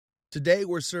Today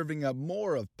we're serving up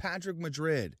more of Patrick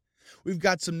Madrid. We've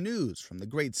got some news from the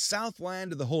great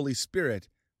Southland of the Holy Spirit,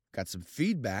 got some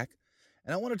feedback,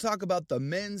 and I want to talk about the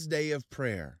Men's Day of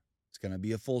Prayer. It's going to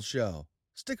be a full show.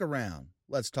 Stick around.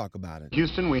 Let's talk about it.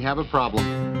 Houston, we have a problem.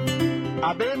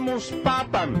 Habemos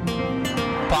papam.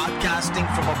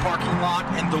 Podcasting from a parking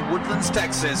lot in the Woodlands,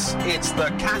 Texas, it's the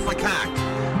Catholic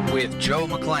Hack with Joe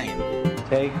McClain.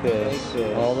 Take this,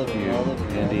 all of you,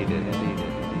 and eat it.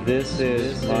 This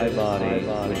is my body,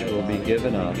 which will be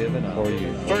given up for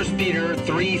you. 1 Peter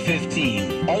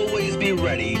 3:15. Always be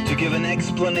ready to give an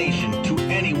explanation to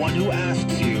anyone who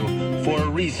asks you for a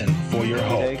reason for your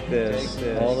hope. Take this,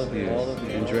 all of you,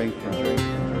 and drink from it.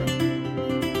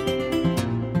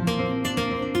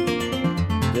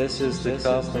 This is the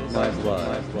cup of my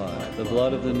blood, the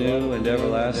blood of the new and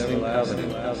everlasting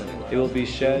covenant. It will be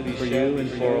shed for you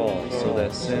and for all, so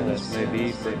that sins may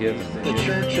be forgiven. The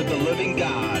Church of the Living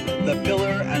God, the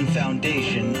pillar and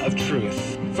foundation of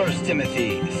truth. 1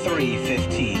 Timothy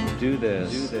 3:15. Do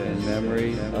this in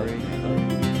memory of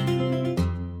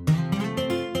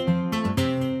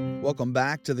me. Welcome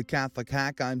back to the Catholic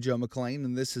Hack. I'm Joe McClain,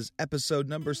 and this is episode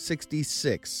number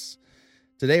 66.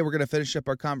 Today we're going to finish up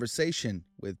our conversation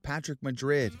with Patrick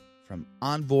Madrid from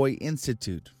Envoy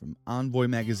Institute, from Envoy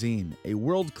Magazine, a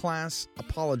world-class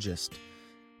apologist.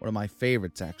 One of my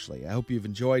favorites, actually. I hope you've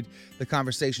enjoyed the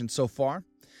conversation so far.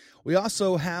 We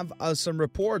also have some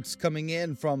reports coming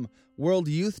in from World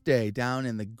Youth Day down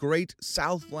in the great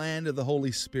Southland of the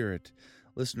Holy Spirit.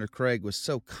 Listener Craig was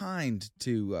so kind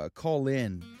to call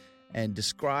in and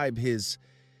describe his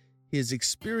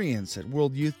experience at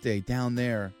World Youth Day down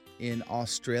there in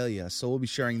Australia. So we'll be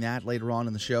sharing that later on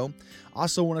in the show.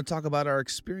 Also want to talk about our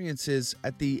experiences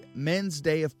at the Men's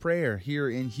Day of Prayer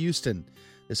here in Houston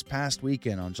this past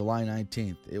weekend on July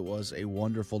 19th. It was a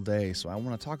wonderful day, so I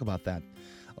want to talk about that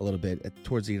a little bit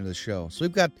towards the end of the show. So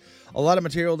we've got a lot of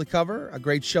material to cover, a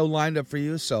great show lined up for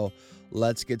you, so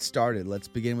let's get started. Let's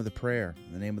begin with a prayer.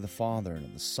 In the name of the Father, and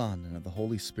of the Son, and of the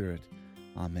Holy Spirit.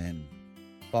 Amen.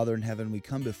 Father in heaven, we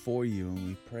come before you and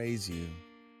we praise you.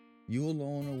 You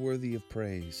alone are worthy of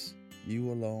praise.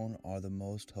 You alone are the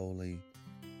most holy,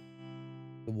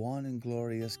 the one and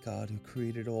glorious God who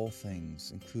created all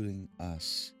things, including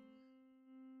us.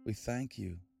 We thank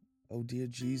you. Oh, dear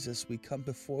Jesus, we come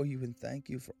before you and thank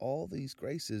you for all these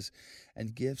graces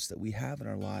and gifts that we have in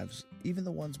our lives, even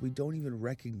the ones we don't even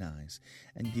recognize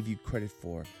and give you credit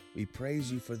for. We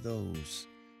praise you for those.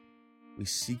 We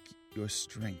seek your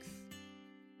strength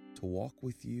to walk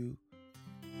with you,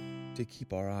 to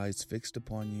keep our eyes fixed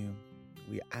upon you.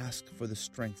 We ask for the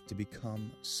strength to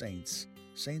become saints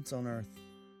on earth,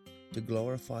 to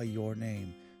glorify your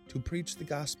name, to preach the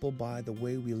gospel by the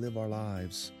way we live our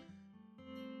lives.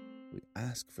 We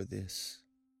ask for this,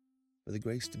 for the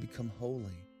grace to become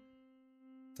holy,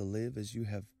 to live as you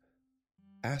have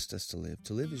asked us to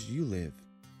live as you live,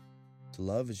 to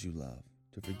love as you love,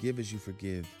 to forgive as you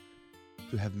forgive,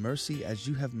 to have mercy as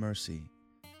you have mercy.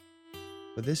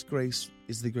 For this grace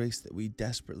is the grace that we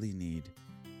desperately need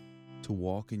to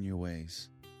walk in your ways.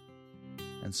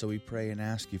 And so we pray and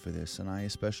ask you for this, and I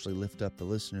especially lift up the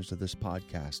listeners of this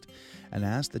podcast and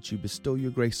ask that you bestow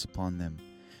your grace upon them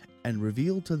and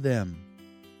reveal to them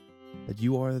that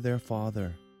you are their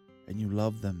Father and you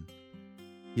love them.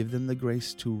 Give them the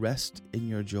grace to rest in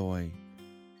your joy,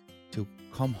 to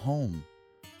come home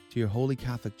to your holy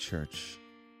Catholic Church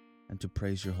and to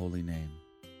praise your holy name.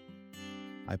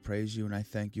 I praise you and I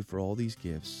thank you for all these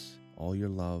gifts, all your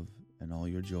love and all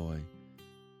your joy.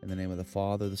 In the name of the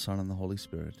Father, the Son, and the Holy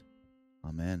Spirit.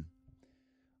 Amen.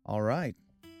 All right.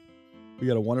 We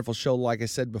got a wonderful show, like I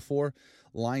said before,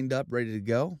 lined up, ready to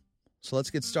go. So let's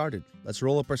get started. Let's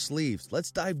roll up our sleeves.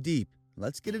 Let's dive deep.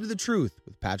 Let's get into the truth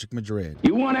with Patrick Madrid.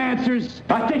 You want answers?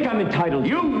 I think I'm entitled.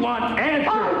 You want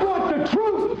answers? I want the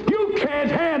truth. You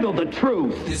can't handle the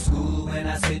truth. The school when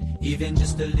I sit, even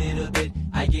just a little bit,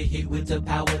 I get hit with the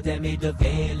power that made the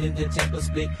veil in the temple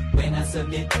split. When I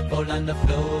submit, fall on the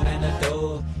floor and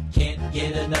adore. Can't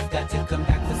get enough, got to come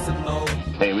back for some more.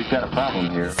 Hey, we've got a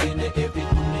problem here. Sinner every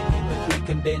human hypocrite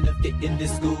can benefit in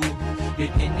this school.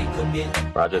 Repent and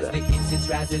commit. Roger that. The incense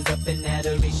rises up in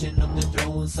adoration of the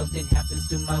throne. Something happens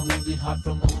to my wounded heart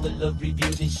from all the love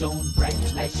revealed and shown. Bright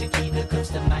like Shekinah comes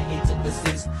to my head to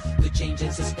persist. To change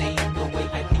and sustain the way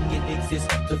I think it exists.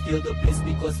 To feel the bliss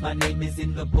because my name is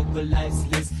in the book of life's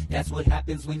list. That's what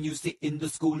happens when you sit in the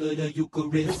school of the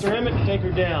Eucharist. Mr. Emmett, take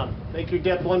her down. Make her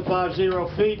depth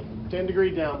 150 feet, 10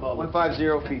 degree down bubble.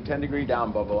 150 feet, 10 degree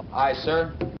down bubble. Aye,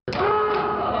 sir.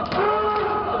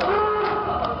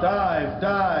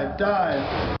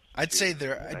 Dive. I'd say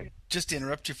just to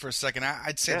interrupt you for a second,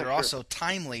 I'd say they're sure. also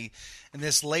timely. In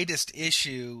this latest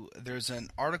issue, there's an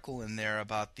article in there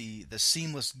about the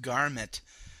seamless garment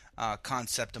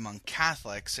concept among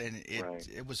Catholics, and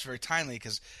it was very timely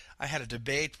because I had a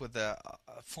debate with a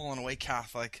fallen away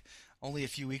Catholic only a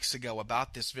few weeks ago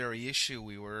about this very issue.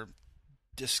 We were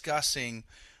discussing,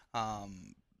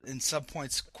 in some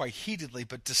points quite heatedly,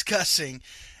 but discussing,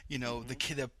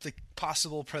 the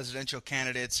possible presidential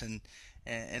candidates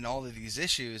and all of these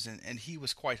issues, and he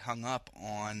was quite hung up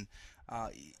on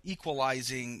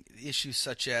equalizing issues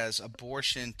such as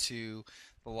abortion to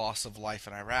the loss of life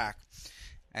in Iraq.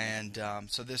 And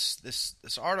so this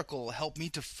article helped me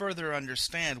to further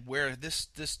understand where this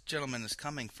gentleman is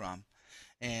coming from,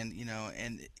 and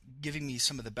and giving me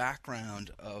some of the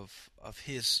background of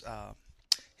his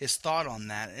thought on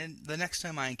that. And the next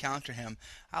time I encounter him,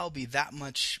 I'll be that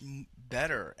much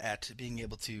better at being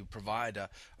able to provide a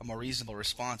more reasonable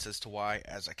response as to why,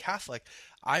 as a Catholic,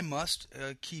 I must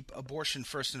keep abortion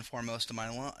first and foremost in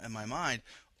my mind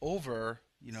over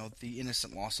the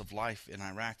innocent loss of life in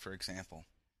Iraq, for example.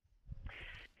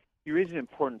 You raise an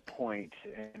important point,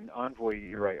 and Envoy,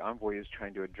 you're right, Envoy is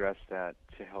trying to address that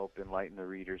to help enlighten the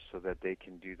readers so that they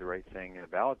can do the right thing in a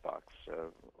ballot box.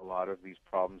 A lot of these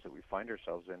problems that we find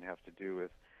ourselves in have to do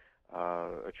with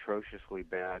atrociously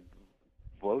bad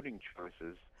voting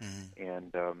choices.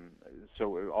 And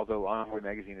so although Envoy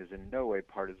magazine is in no way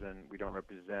partisan, we don't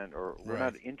represent, or we're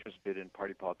not interested in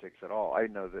party politics at all. I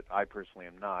know that I personally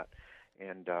am not,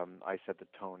 and I set the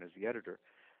tone as the editor.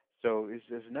 So it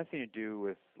has nothing to do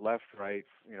with left, right,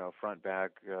 front,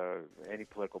 back, any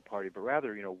political party, but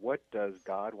rather, what does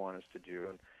God want us to do?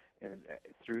 And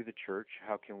through the church,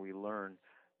 how can we learn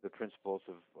the principles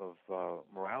of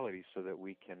morality so that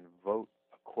we can vote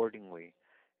accordingly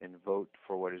and vote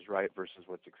for what is right versus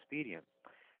what's expedient?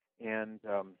 And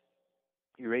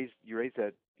you raised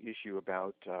that issue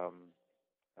about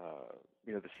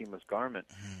the seamless garment.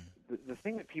 The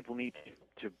thing that people need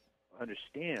to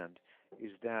understand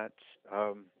is that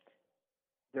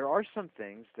there are some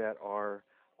things that are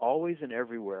always and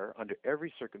everywhere, under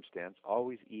every circumstance,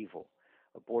 always evil.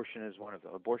 Abortion is one of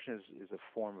them. Abortion is a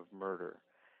form of murder,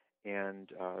 and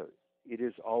it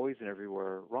is always and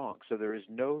everywhere wrong. So there is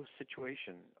no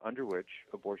situation under which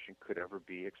abortion could ever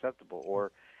be acceptable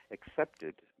or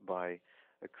accepted by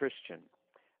a Christian.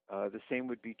 The same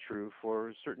would be true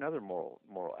for certain other moral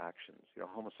actions.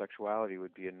 Homosexuality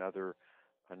would be another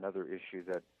issue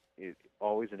that is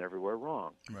always and everywhere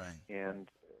wrong. Right. And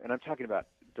I'm talking about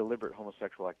deliberate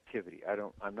homosexual activity.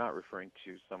 I'm not referring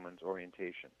to someone's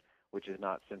orientation, which is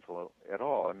not sinful at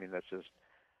all. I mean, it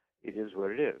is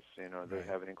what it is. They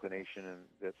have an inclination, and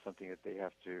that's something that they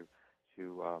have to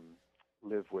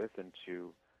live with and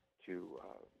to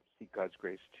seek God's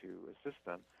grace to assist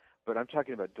them. But I'm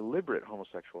talking about deliberate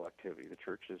homosexual activity. The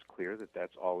church is clear that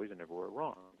that's always and everywhere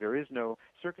wrong. There is no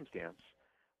circumstance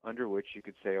under which you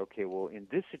could say, okay, well, in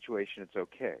this situation it's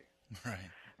okay. Right.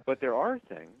 But there are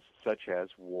things such as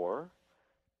war,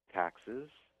 taxes,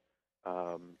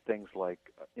 things like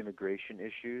immigration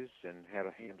issues and how to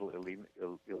handle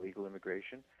illegal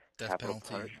immigration, death capital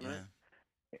penalty, punishment.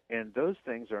 Yeah. And those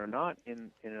things are not in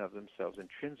and of themselves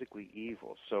intrinsically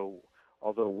evil. So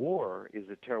although war is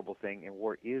a terrible thing, and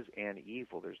war is an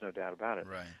evil, there's no doubt about it.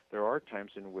 Right. There are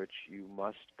times in which you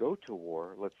must go to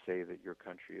war. Let's say that your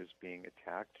country is being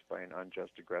attacked by an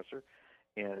unjust aggressor,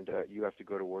 and you have to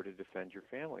go to war to defend your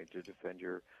family, to defend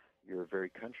your very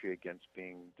country against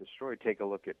being destroyed. Take a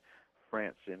look at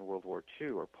France in World War II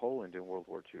or Poland in World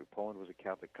War II. Poland was a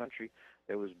Catholic country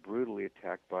that was brutally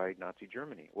attacked by Nazi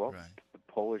Germany. Well, the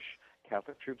Polish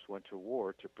Catholic troops went to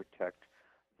war to protect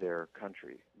their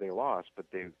country. They lost, but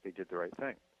they did the right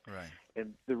thing. Right.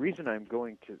 And the reason I'm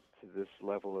going to this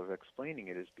level of explaining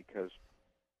it is because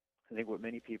I think what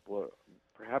many people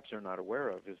perhaps are not aware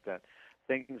of is that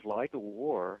things like a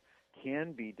war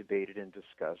can be debated and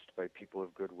discussed by people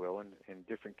of goodwill, and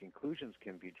different conclusions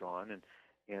can be drawn,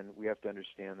 and we have to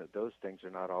understand that those things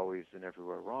are not always and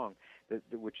everywhere wrong,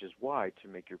 which is why, to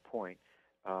make your point,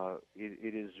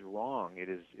 it is wrong, it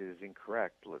is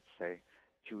incorrect, let's say,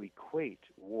 to equate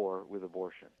war with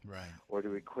abortion, right, or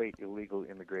to equate illegal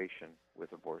immigration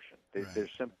with abortion. They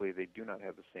do not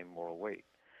have the same moral weight.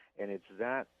 And it's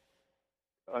that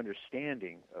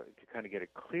understanding, to kind of get a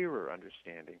clearer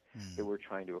understanding, that we're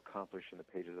trying to accomplish in the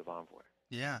pages of Envoy.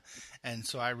 Yeah, and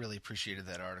so I really appreciated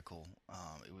that article.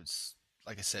 It was,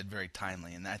 like I said, very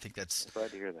timely, and I think that's I'm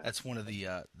glad to hear that. That's one of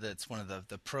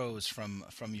the pros from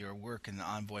your work in the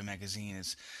Envoy magazine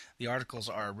is the articles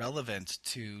are relevant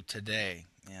to today.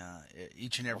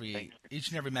 Each and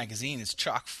every magazine is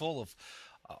chock full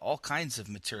all kinds of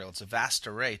material. It's a vast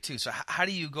array, too. So how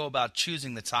do you go about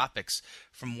choosing the topics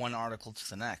from one article to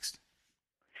the next?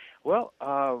 Well,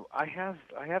 I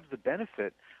have the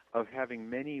benefit of having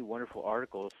many wonderful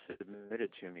articles submitted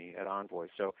to me at Envoy.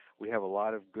 So we have a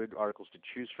lot of good articles to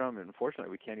choose from, and unfortunately,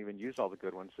 we can't even use all the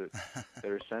good ones that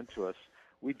are sent to us.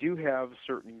 We do have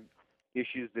certain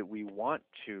issues that we want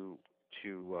to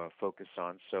focus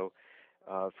on. So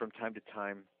from time to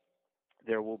time,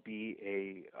 there will be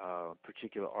a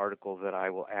particular article that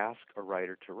I will ask a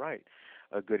writer to write.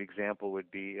 A good example would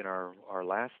be in our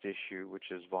last issue,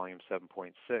 which is volume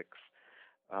 7.6.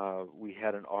 We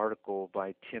had an article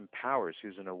by Tim Powers,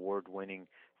 who's an award-winning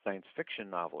science fiction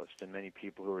novelist, and many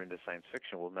people who are into science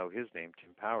fiction will know his name,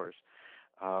 Tim Powers.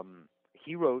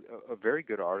 He wrote a very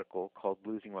good article called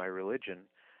Losing My Religion.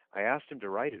 I asked him to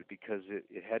write it because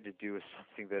it had to do with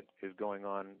something that is going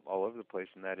on all over the place,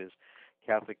 and that is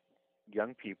Catholic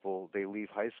young people, they leave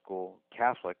high school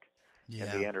Catholic,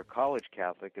 and they enter college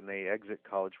Catholic, and they exit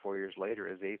college 4 years later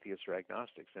as atheists or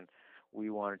agnostics. And we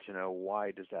wanted to know,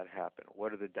 why does that happen?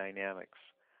 What are the dynamics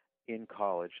in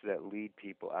college that lead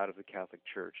people out of the Catholic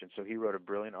Church? And so he wrote a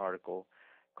brilliant article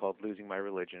called Losing My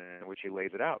Religion, in which he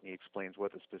lays it out, and he explains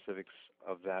what the specifics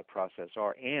of that process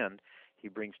are, and he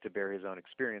brings to bear his own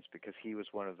experience, because he was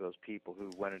one of those people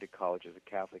who went into college as a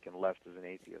Catholic and left as an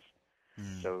atheist.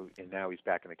 So, and now he's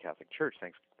back in the Catholic Church,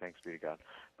 thanks be to God.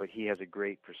 But he has a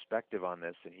great perspective on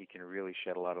this, and he can really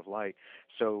shed a lot of light.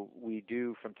 So we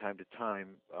do, from time to time,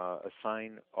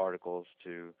 assign articles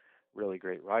to really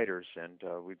great writers, and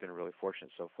we've been really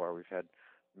fortunate so far. We've had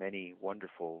many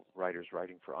wonderful writers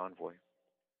writing for Envoy.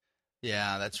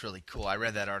 Yeah, that's really cool. I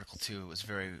read that article, too. It was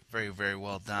very, very, very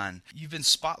well done. You've been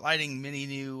spotlighting many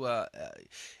new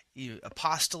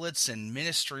apostolates and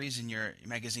ministries in your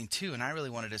magazine, too, and I really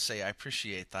wanted to say I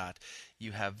appreciate that.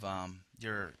 You have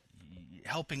you're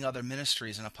helping other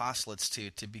ministries and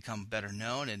apostolates to become better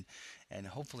known and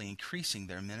hopefully increasing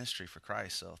their ministry for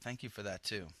Christ. So thank you for that,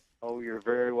 too. Oh, you're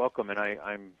very welcome, and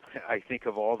I think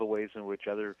of all the ways in which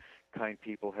other kind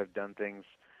people have done things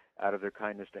out of their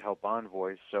kindness to help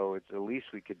Envoy, so it's the least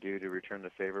we could do to return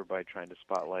the favor by trying to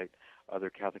spotlight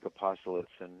other Catholic apostolates.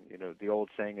 And, you know, the old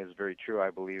saying is very true, I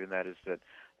believe, and that is that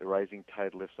the rising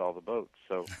tide lifts all the boats.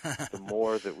 So the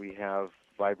more that we have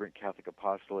vibrant Catholic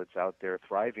apostolates out there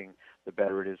thriving, the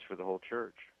better it is for the whole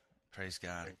church. Praise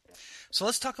God. So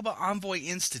let's talk about Envoy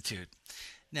Institute.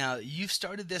 Now, you've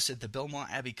started this at the Belmont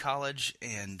Abbey College,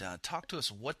 and talk to us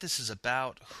what this is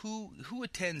about. Who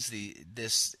attends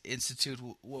this institute?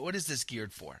 What is this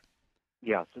geared for?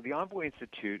 Yeah, so the Envoy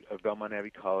Institute of Belmont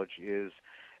Abbey College is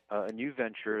a new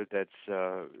venture that's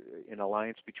in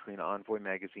alliance between Envoy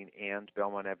Magazine and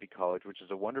Belmont Abbey College, which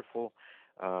is a wonderful,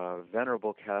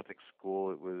 venerable Catholic school.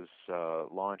 It was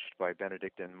launched by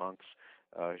Benedictine monks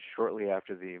shortly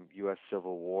after the U.S.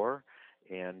 Civil War.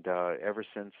 And ever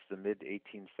since the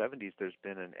mid-1870s, there's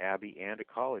been an abbey and a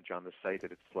college on the site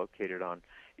that it's located on.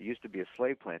 It used to be a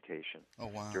slave plantation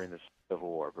during the Civil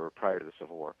War, or prior to the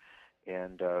Civil War.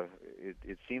 And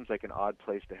it seems like an odd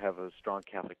place to have a strong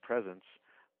Catholic presence,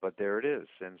 but there it is.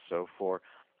 And so for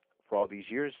all these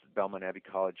years, Belmont Abbey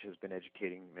College has been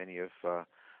educating many of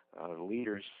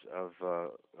leaders of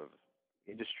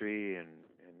industry and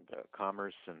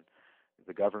commerce and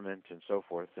the government and so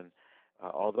forth. And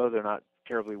although they're not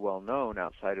terribly well known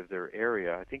outside of their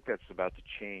area, I think that's about to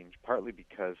change, partly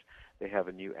because they have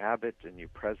a new abbot, a new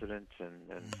president, and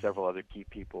several other key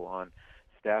people on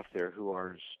staff there who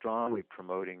are strongly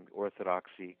promoting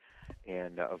orthodoxy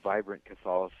and a vibrant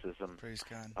Catholicism. Praise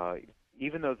God.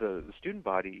 Even though the student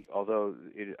body, although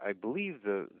I believe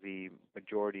the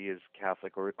majority is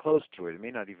Catholic, or close to it may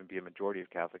not even be a majority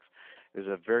of Catholics, there's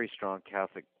a very strong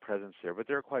Catholic presence there, but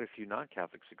there are quite a few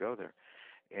non-Catholics who go there.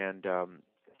 And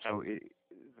so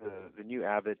the new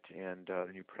abbot and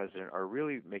the new president are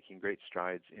really making great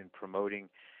strides in promoting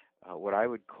what I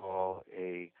would call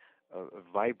a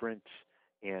vibrant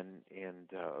and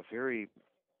a very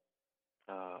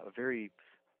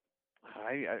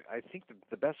I think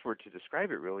the best word to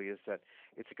describe it really is that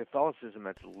it's a Catholicism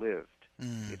that's lived.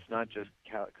 It's not just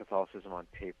Catholicism on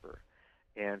paper.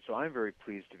 And so I'm very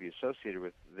pleased to be associated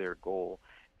with their goal,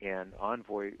 and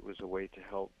Envoy was a way to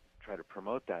help try to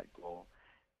promote that goal.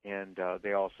 And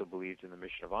they also believed in the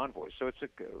mission of Envoy. So it's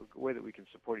a way that we can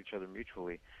support each other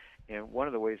mutually. And one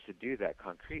of the ways to do that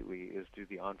concretely is through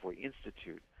the Envoy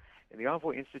Institute. And the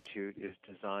Envoy Institute is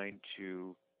designed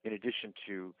to, in addition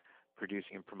to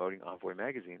producing and promoting Envoy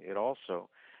Magazine, it also,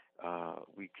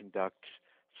 we conduct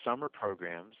summer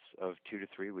programs of 2 to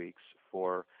 3 weeks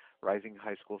for rising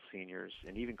high school seniors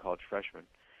and even college freshmen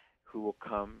who will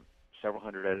come several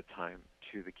hundred at a time,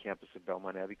 to the campus of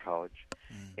Belmont Abbey College,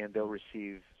 and they'll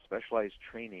receive specialized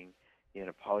training in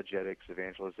apologetics,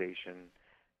 evangelization,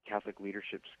 Catholic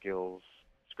leadership skills,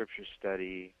 scripture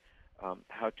study,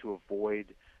 how to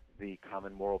avoid the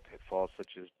common moral pitfalls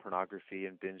such as pornography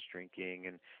and binge drinking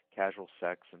and casual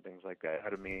sex and things like that, how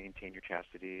to maintain your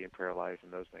chastity and prayer life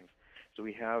and those things. So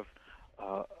we have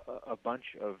a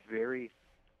bunch of very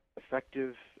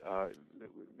effective,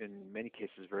 in many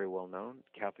cases very well-known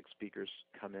Catholic speakers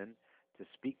come in to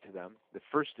speak to them. The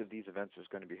first of these events is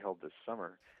going to be held this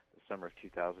summer, the summer of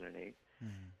 2008.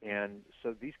 And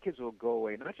so these kids will go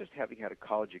away not just having had a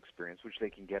college experience, which they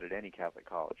can get at any Catholic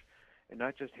college, and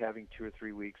not just having 2 or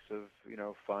 3 weeks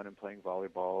of fun and playing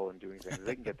volleyball and doing things.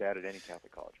 They can get that at any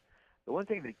Catholic college. The one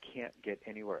thing they can't get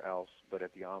anywhere else but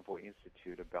at the Envoy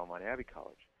Institute of Belmont Abbey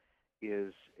College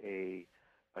is a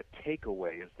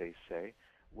takeaway, as they say,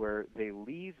 where they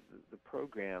leave the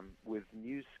program with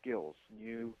new skills,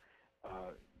 new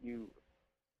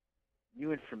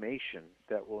information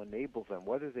that will enable them,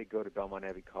 whether they go to Belmont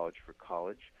Abbey College for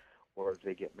college, or if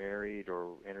they get married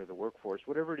or enter the workforce,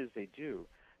 whatever it is they do,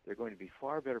 they're going to be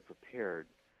far better prepared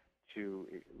to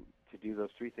do those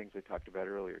three things I talked about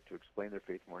earlier: to explain their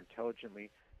faith more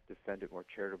intelligently, defend it more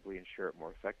charitably, and share it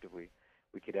more effectively.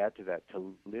 We could add to that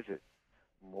to live it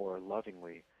more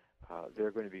lovingly.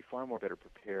 They're going to be far more better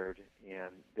prepared,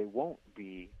 and they won't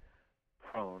be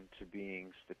prone to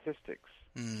being statistics.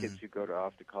 Kids who go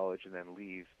off to college and then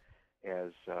leave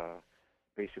as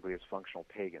basically as functional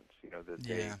pagans, that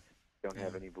they don't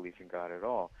have any belief in God at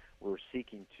all. We're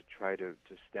seeking to try to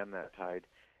stem that tide.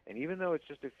 And even though it's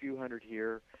just a few hundred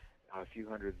here, a few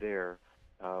hundred there,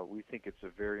 we think it's a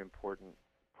very important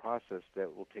process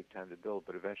that will take time to build,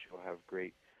 but eventually will have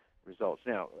great results.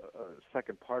 Now, a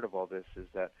second part of all this is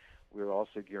that we're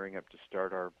also gearing up to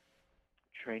start our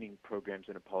training programs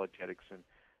in apologetics and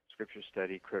scripture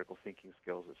study, critical thinking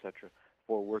skills, etc.,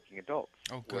 for working adults,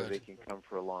 where they can come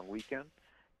for a long weekend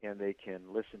and they can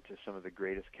listen to some of the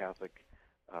greatest Catholic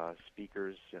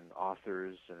speakers and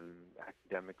authors and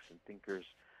academics and thinkers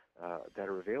that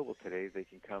are available today. They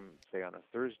can come, say, on a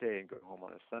Thursday and go home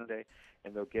on a Sunday,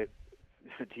 and they'll get,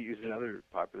 to use another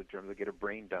popular term, they'll get a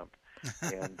brain dump,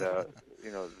 and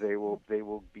they will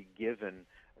be given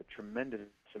a tremendous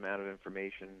amount of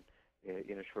information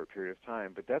in a short period of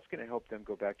time. But that's going to help them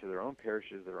go back to their own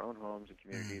parishes, their own homes and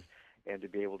communities, and to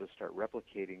be able to start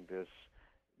replicating this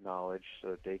knowledge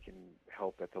so that they can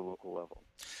help at the local level.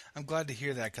 I'm glad to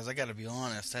hear that, because I got to be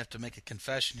honest, I have to make a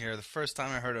confession here. The first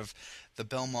time I heard of the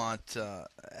Belmont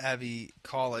Abbey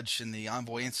College and the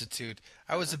Envoy Institute,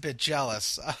 I was a bit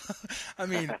jealous. I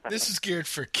mean, this is geared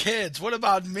for kids. What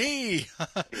about me?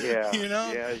 Yeah,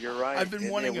 yeah, you're right. I've been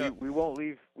wanting we won't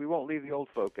leave the old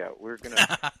folk out. We're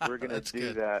gonna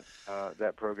do that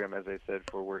program, as I said,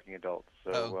 for working adults.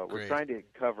 So we're trying to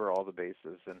cover all the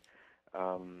bases, and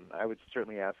I would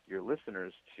certainly ask your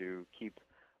listeners to keep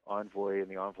Envoy and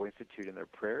the Envoy Institute in their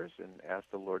prayers and ask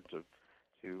the Lord to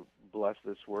bless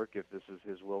this work if this is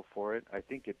His will for it. I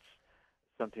think it's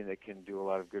something that can do a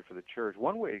lot of good for the church.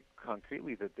 One way,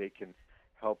 concretely, that they can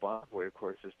help Envoy, of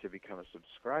course, is to become a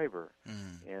subscriber.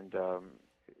 And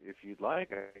if you'd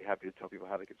like, I'd be happy to tell people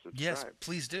how they can subscribe. Yes,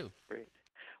 please do. Great.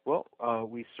 Well,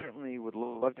 we certainly would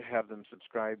love to have them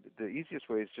subscribe. The easiest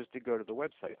way is just to go to the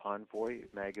website,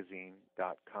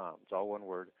 envoymagazine.com. It's all one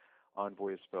word.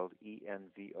 Envoy is spelled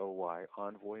E-N-V-O-Y,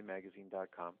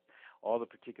 envoymagazine.com. All the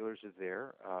particulars are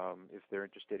there. If they're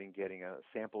interested in getting a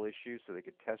sample issue so they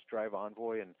could test drive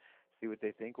Envoy and see what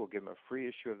they think, we'll give them a free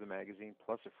issue of the magazine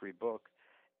plus a free book.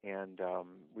 And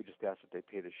we just ask that they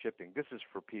pay the shipping. This is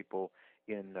for people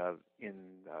in the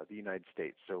United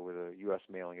States, so with a U.S.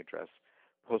 mailing address.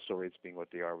 Postal rates being what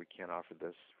they are, we can't offer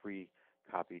this free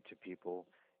copy to people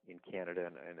in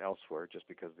Canada and elsewhere just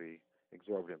because of the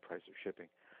exorbitant price of shipping.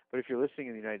 But if you're listening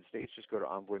in the United States, just go to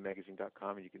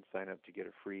envoymagazine.com and you can sign up to get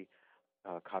a free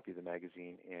copy of the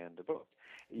magazine and the book.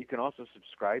 You can also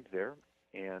subscribe there,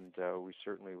 and we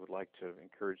certainly would like to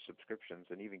encourage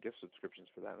subscriptions and even gift subscriptions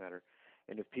for that matter.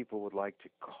 And if people would like to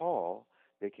call,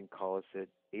 they can call us at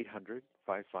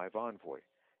 800-55-ENVOY.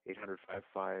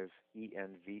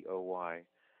 800-55-ENVOY,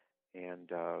 and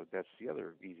that's the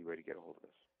other easy way to get a hold of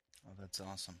us. Oh, that's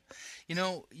awesome.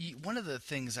 One of the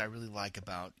things I really like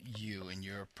about you and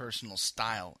your personal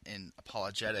style in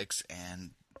apologetics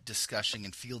and discussing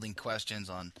and fielding questions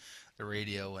on the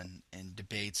radio and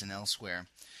debates and elsewhere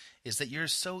is that you're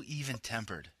so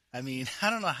even-tempered. I mean, I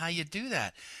don't know how you do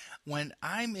that. When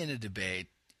I'm in a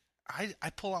debate, I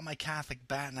pull out my Catholic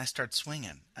bat and I start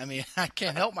swinging. I mean, I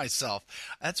can't help myself.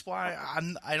 That's why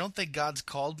I don't think God's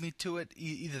called me to it,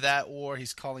 either that or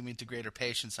He's calling me to greater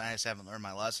patience. I just haven't learned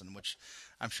my lesson, which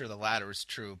I'm sure the latter is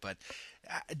true. But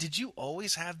did you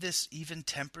always have this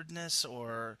even-temperedness,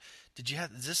 or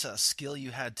is this a skill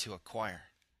you had to acquire?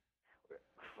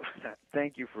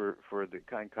 Thank you for the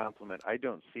kind compliment. I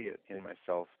don't see it in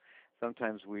myself.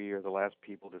 Sometimes we are the last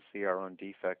people to see our own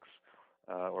defects,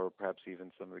 or perhaps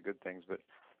even some of the good things. But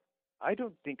I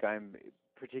don't think I'm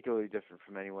particularly different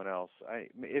from anyone else.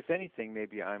 If anything,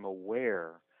 maybe I'm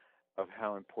aware of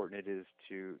how important it is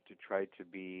to try to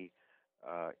be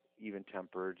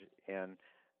even-tempered, and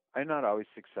I'm not always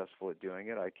successful at doing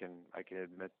it. I can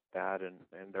admit that,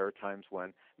 and there are times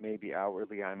when maybe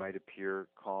outwardly I might appear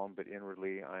calm, but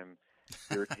inwardly I'm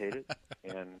irritated.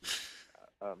 And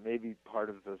maybe part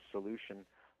of the solution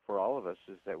for all of us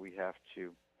is that we have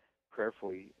to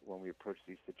prayerfully, when we approach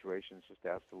these situations, just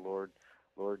ask the Lord,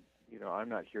 I'm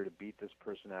not here to beat this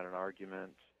person at an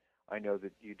argument. I know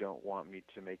that you don't want me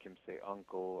to make him say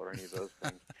uncle or any of those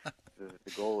things.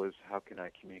 The goal is, how can I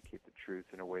communicate the truth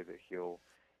in a way that he'll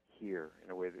hear,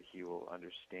 in a way that he will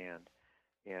understand.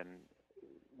 And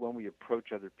when we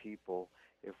approach other people,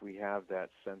 if we have that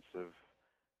sense of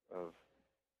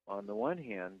on the one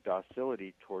hand,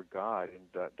 docility toward God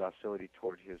and docility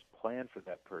toward His plan for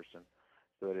that person,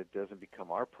 so that it doesn't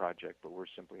become our project, but we're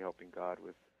simply helping God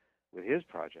with His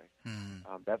project.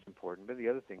 That's important. But the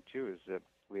other thing too is that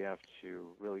we have to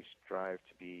really strive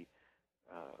to be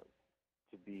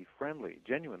friendly,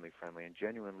 and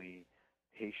genuinely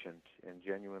patient, and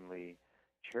genuinely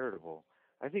charitable.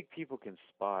 I think people can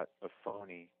spot a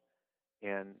phony,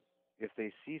 and if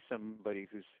they see somebody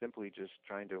who's simply just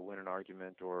trying to win an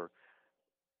argument or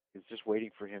is just waiting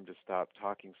for him to stop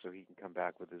talking so he can come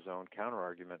back with his own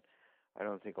counter-argument, I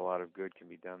don't think a lot of good can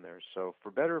be done there. So for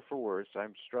better or for worse,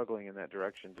 I'm struggling in that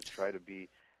direction to try to be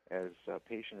as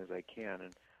patient as I can.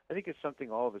 And I think it's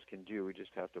something all of us can do. We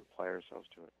just have to apply ourselves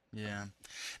to it. Yeah.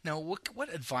 Now,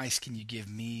 what advice can you give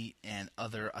me and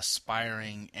other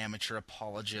aspiring amateur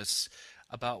apologists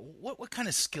about what kind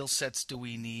of skill sets do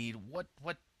we need?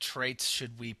 What traits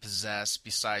should we possess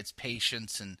besides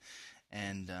patience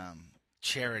and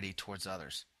charity towards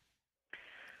others?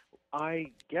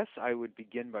 I guess I would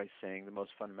begin by saying the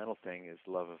most fundamental thing is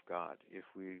love of God. If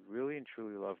we really and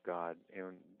truly love God,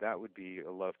 and that would be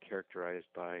a love characterized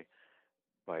by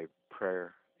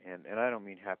prayer, and I don't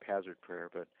mean haphazard prayer,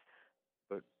 but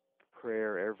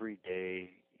prayer every day,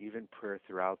 even prayer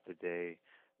throughout the day,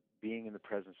 being in the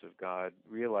presence of God,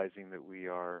 realizing that we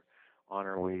are on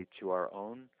our way to our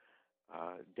own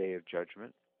day of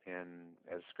judgment. And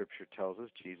as Scripture tells us,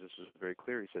 Jesus was very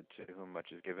clear. He said, "To whom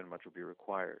much is given, much will be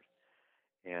required."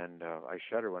 And I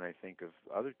shudder when I think of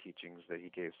other teachings that He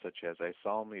gave, such as, "I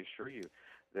solemnly assure you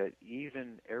that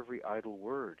even every idle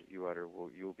word you utter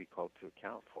you will be called to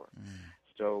account for."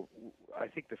 So I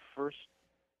think the first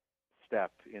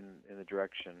step in the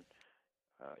direction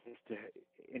is to,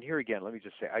 and here again, let me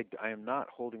just say, I am not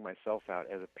holding myself out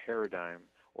as a paradigm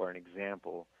or an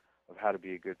example of how to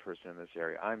be a good person in this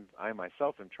area. I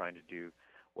myself am trying to do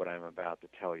what I'm about to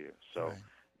tell you. So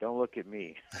don't look at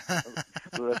me.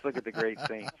 Let's look at the great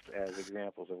saints as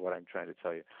examples of what I'm trying to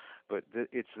tell you. But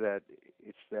it's that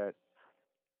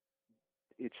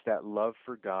love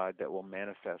for God that will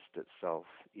manifest itself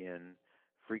in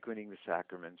frequenting the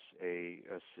sacraments, a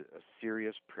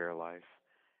serious prayer life,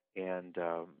 and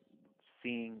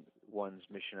seeing one's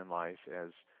mission in life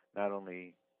as not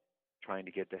only trying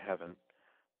to get to heaven,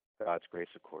 God's grace,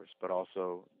 of course, but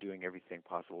also doing everything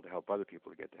possible to help other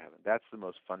people to get to heaven. That's the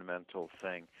most fundamental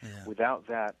thing. Yeah. Without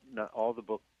that, all the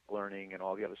book learning and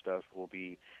all the other stuff will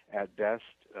be, at best,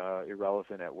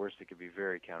 irrelevant. At worst, it could be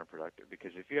very counterproductive.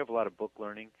 Because if you have a lot of book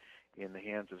learning in the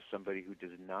hands of somebody who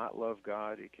does not love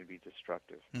God, it can be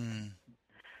destructive.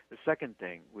 The second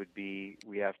thing would be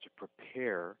we have to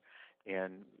prepare,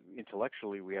 and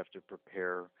intellectually we have to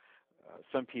prepare.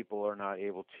 Some people are not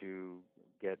able to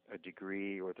get a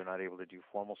degree, or they're not able to do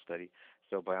formal study.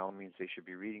 So by all means, they should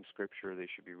be reading Scripture. They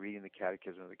should be reading the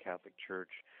Catechism of the Catholic Church,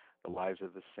 the Lives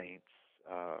of the Saints.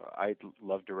 I'd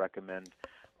love to recommend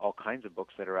all kinds of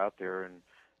books that are out there, and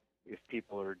if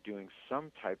people are doing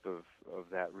some type of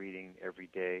that reading every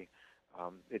day,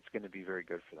 it's going to be very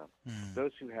good for them.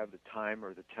 Those who have the time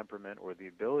or the temperament or the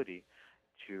ability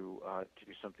to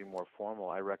do something more formal,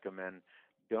 I recommend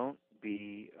don't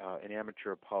be an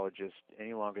amateur apologist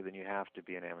any longer than you have to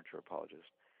be an amateur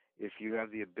apologist. If you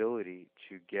have the ability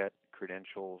to get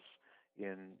credentials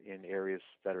in areas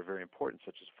that are very important,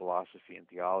 such as philosophy and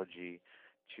theology,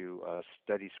 to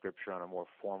study Scripture on a more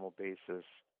formal basis,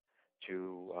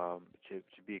 to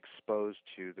be exposed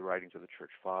to the writings of the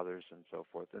church fathers and so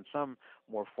forth in some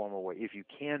more formal way. If you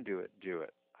can do it, do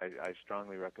it. I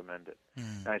strongly recommend it.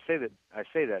 And I say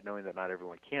that knowing that not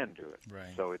everyone can do it.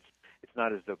 Right. So it's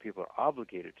not as though people are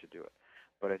obligated to do it.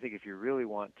 But I think if you really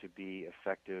want to be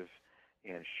effective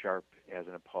and sharp as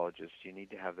an apologist, you need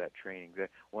to have that training.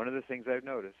 One of the things I've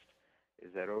noticed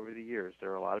is that over the years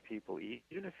there are a lot of people,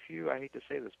 even a few, I hate to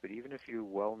say this, but even a few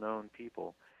well-known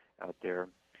people out there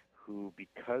who,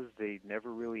 because they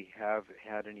never really have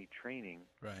had any training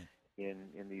right.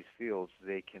 in these fields,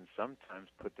 they can sometimes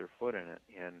put their foot in it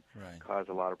and right. cause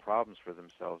a lot of problems for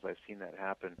themselves. I've seen that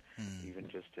happen even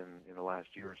just in the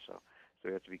last year or so. So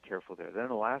you have to be careful there. Then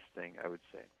the last thing I would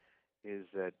say is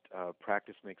that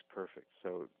practice makes perfect.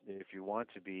 So if you want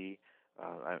to be,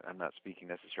 I'm not speaking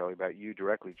necessarily about you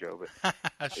directly, Joe, but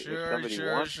if somebody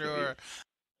wants to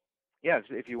be, yeah,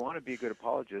 if you want to be a good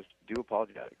apologist, do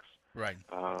apologetics. Right.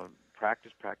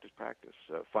 Practice.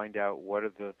 Find out what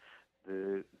are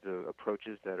the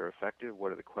approaches that are effective,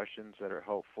 what are the questions that are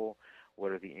helpful,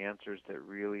 what are the answers that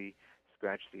really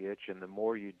scratch the itch, and the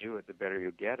more you do it, the better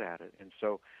you'll get at it. And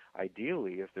so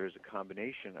ideally, if there's a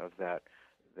combination of that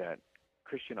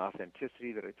Christian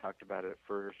authenticity that I talked about at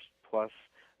first, plus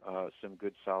some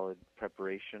good solid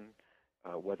preparation,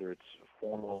 whether it's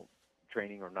formal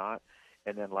training or not,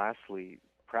 and then lastly,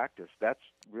 practice. That's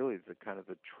really the kind of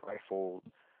the trifold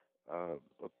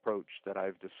approach that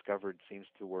I've discovered seems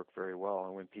to work very well.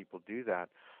 And when people do that,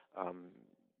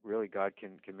 really God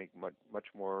can make much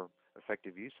more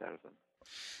effective use out of them.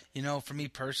 You know, for me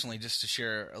personally, just to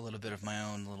share a little bit of my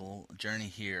own little journey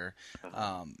here,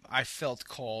 I felt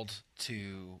called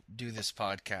to do this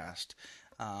podcast,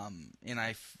 and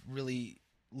I really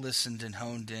listened and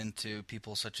honed into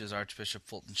people such as Archbishop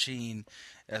Fulton Sheen,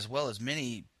 as well as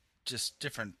many just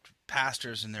different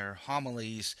pastors in their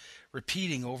homilies,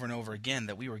 repeating over and over again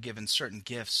that we were given certain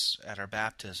gifts at our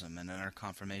baptism and in our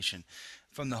confirmation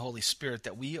from the Holy Spirit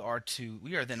that we are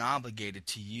then obligated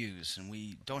to use, and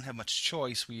we don't have much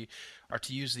choice. We are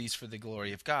to use these for the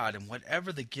glory of God, and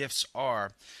whatever the gifts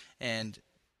are, and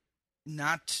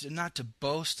not to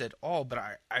boast at all,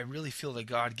 but I really feel that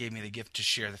God gave me the gift to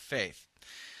share the faith.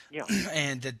 Yeah.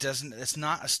 And it's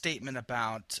not a statement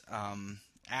about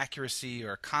accuracy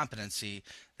or competency.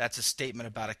 That's a statement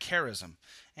about a charism.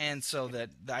 And so that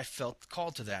I felt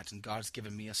called to that, and God's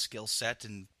given me a skill set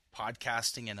in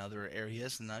podcasting and other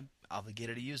areas, and I'm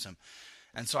obligated to use them.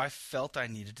 And so I felt I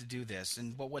needed to do this.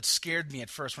 And what scared me at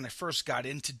first, when I first got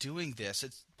into doing this,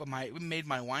 it made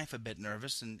my wife a bit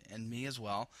nervous, and me as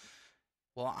well.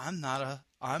 Well, I'm not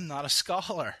a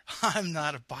scholar. I'm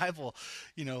not a Bible,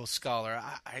 scholar.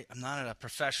 I'm not a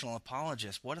professional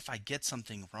apologist. What if I get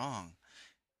something wrong?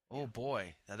 Oh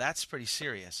boy, now that's pretty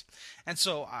serious. And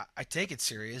so I take it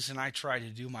serious, and I try to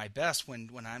do my best when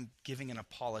I'm giving an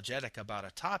apologetic about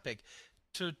a topic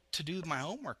to do my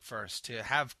homework first, to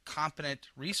have competent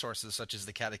resources such as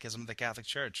the Catechism of the Catholic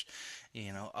Church,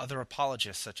 other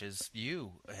apologists such as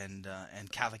you and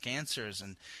Catholic Answers,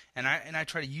 and I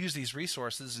try to use these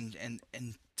resources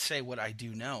and say what I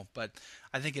do know. But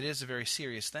I think it is a very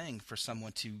serious thing for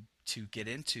someone to get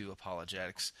into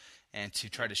apologetics and to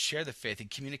try to share the faith and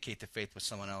communicate the faith with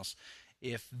someone else.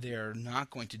 If they're not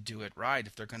going to do it right,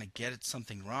 if they're going to get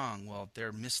something wrong, well,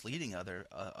 they're misleading other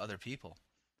people.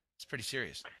 It's pretty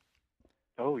serious.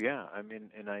 Oh yeah, I mean,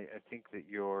 and I think that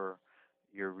your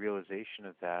realization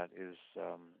of that is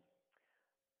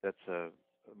that's a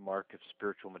mark of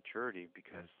spiritual maturity,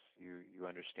 because you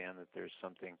understand that there's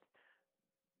something.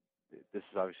 This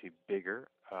is obviously bigger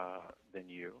than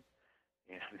you,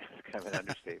 and it's kind of an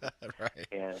understatement. Right.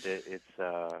 And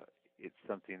it's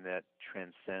something that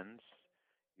transcends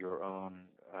your own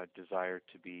desire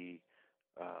to be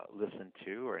listened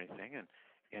to or anything,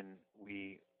 and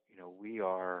we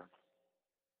are.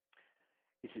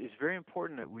 It's very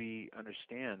important that we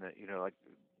understand that, like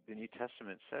the New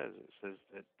Testament says. It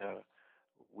says that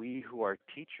we who are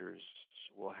teachers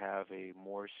will have a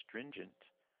more stringent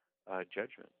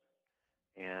judgment,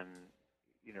 and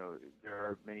there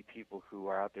are many people who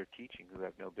are out there teaching who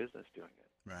have no business doing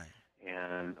it. Right.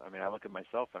 And I mean, I look at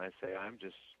myself and I say, I'm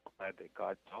just glad that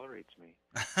God tolerates me,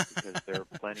 because there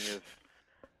are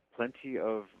plenty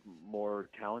of more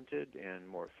talented and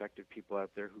more effective people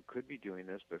out there who could be doing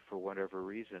this, but for whatever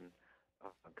reason,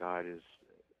 God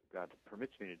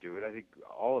permits me to do it. I think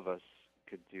all of us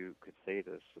could say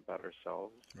this about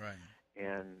ourselves. Right.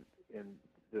 And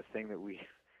the thing that we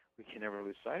can never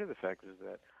lose sight of the fact is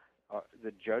that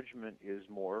the judgment is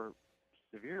more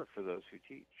severe for those who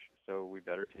teach. So we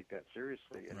better take that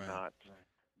seriously and not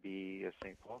be, as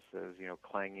St. Paul says,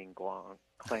 clanging gongs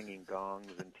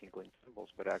and tinkling cymbals,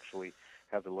 but actually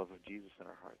have the love of Jesus in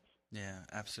our hearts. Yeah,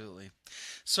 absolutely.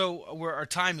 So our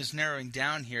time is narrowing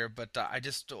down here, but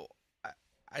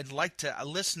I'd like to. A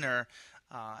listener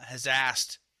has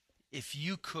asked if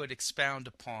you could expound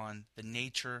upon the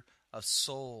nature of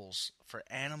souls for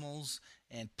animals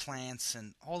and plants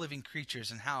and all living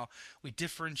creatures, and how we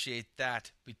differentiate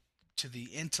that to the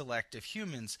intellect of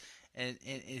humans. And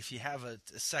if you have a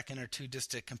second or two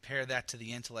just to compare that to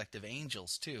the intellect of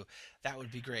angels too, that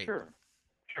would be great. Sure.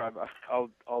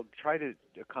 I'll try to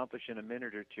accomplish in a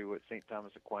minute or two what St.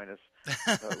 Thomas Aquinas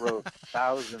wrote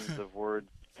thousands of words,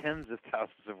 tens of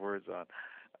thousands of words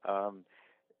on.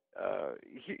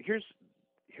 Here's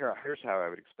how I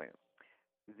would explain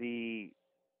it.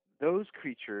 Those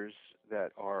creatures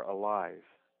that are alive,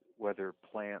 whether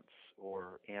plants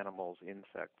or animals,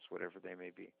 insects, whatever they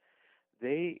may be,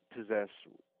 they possess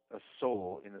a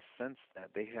soul in the sense that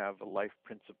they have a life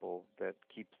principle that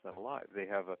keeps them alive. They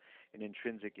have an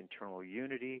intrinsic internal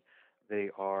unity. They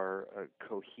are a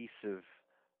cohesive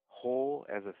whole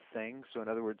as a thing. So in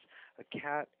other words, a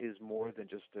cat is more than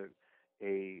just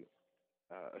the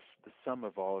sum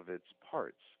of all of its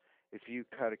parts. If you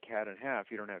cut a cat in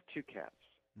half, you don't have two cats.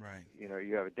 Right. You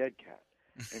have a dead cat.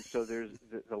 And so there's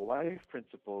the life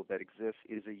principle that exists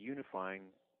is a unifying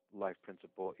life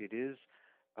principle. It is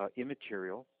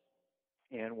immaterial.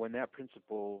 And when that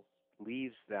principle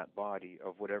leaves that body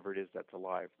of whatever it is that's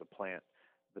alive, the plant,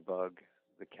 the bug,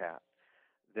 the cat,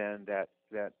 then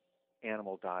that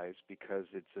animal dies because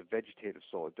it's a vegetative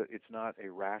soul. It's not a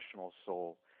rational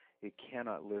soul. It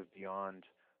cannot live beyond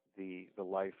the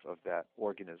life of that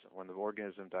organism. When the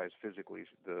organism dies physically,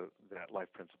 that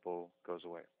life principle goes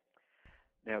away.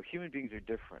 Now, human beings are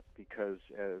different because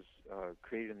as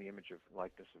created in the image and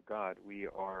likeness of God, we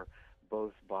are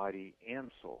both body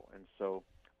and soul. And so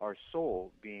our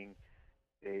soul, being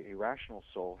a rational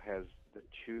soul, has the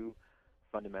two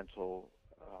fundamental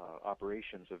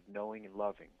operations of knowing and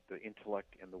loving, the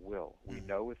intellect and the will. We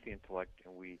know with the intellect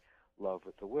and we love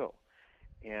with the will.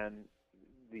 And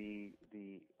the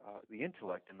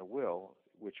intellect and the will,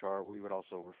 which we would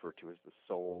also refer to as the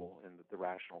soul and the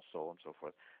rational soul and so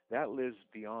forth, that lives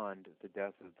beyond the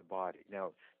death of the body.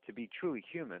 Now, to be truly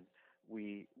human,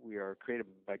 we are created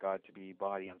by God to be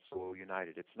body and soul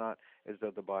united. It's not as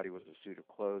though the body was a suit of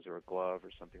clothes or a glove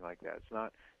or something like that. It's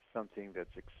not something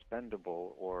that's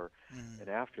expendable or an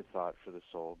afterthought for the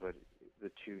soul, but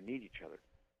the two need each other.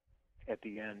 At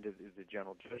the end of the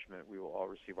general judgment, we will all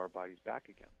receive our bodies back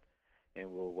again,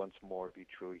 and will once more be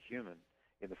truly human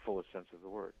in the fullest sense of the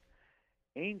word.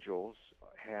 Angels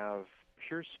have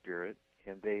pure spirit,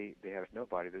 and they have no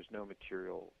body. There's no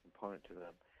material component to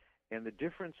them. And the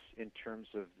difference in terms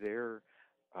of their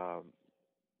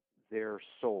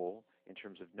soul, in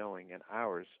terms of knowing, and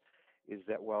ours, is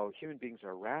that while human beings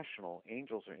are rational,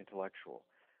 angels are intellectual.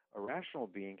 A rational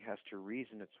being has to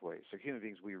reason its way. So human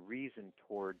beings, we reason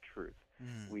toward truth.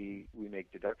 We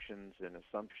make deductions and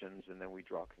assumptions, and then we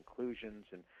draw conclusions,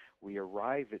 and we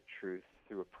arrive at truth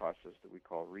through a process that we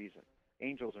call reason.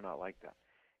 Angels are not like that.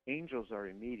 Angels are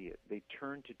immediate. They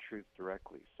turn to truth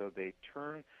directly. So they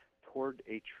turn toward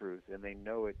a truth, and they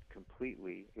know it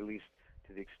completely, at least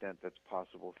to the extent that's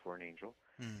possible for an angel,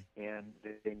 and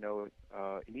they know it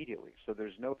immediately. So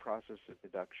there's no process of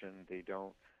deduction. They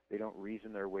don't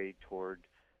reason their way toward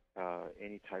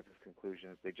any type of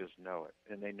conclusions. They just know it,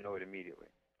 and they know it immediately.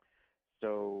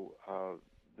 So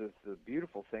the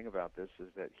beautiful thing about this is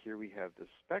that here we have this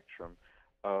spectrum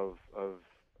of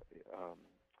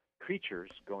creatures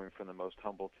going from the most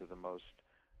humble to the most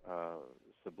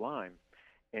sublime,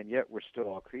 and yet we're still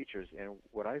all creatures. And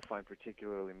what I find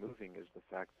particularly moving is the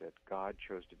fact that God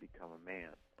chose to become a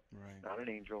man, not an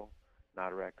angel,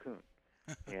 not a raccoon.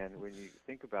 And when you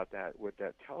think about that, what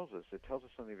that tells us, it tells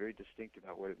us something very distinct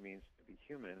about what it means to be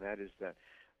human, and that is that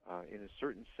in a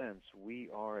certain sense, we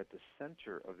are at the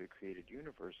center of the created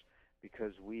universe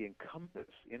because we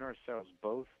encompass in ourselves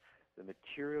both the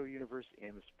material universe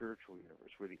and the spiritual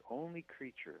universe. We're the only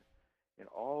creature in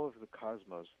all of the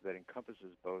cosmos that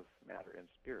encompasses both matter and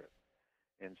spirit.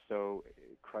 And so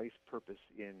Christ's purpose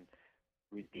in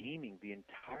redeeming the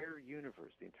entire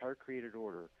universe, the entire created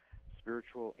order,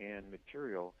 spiritual and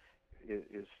material,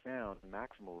 is found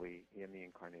maximally in the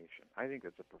incarnation. I think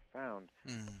that's a profound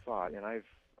thought, and I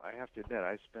have to admit,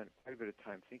 I spent quite a bit of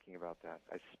time thinking about that.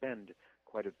 I spend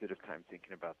quite a bit of time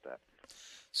thinking about that.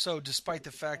 So despite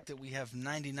the fact that we have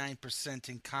 99%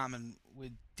 in common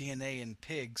with DNA in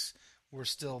pigs, we're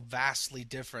still vastly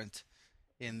different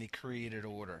in the created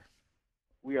order.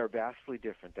 We are vastly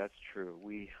different. That's true.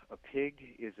 A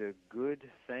pig is a good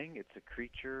thing. It's a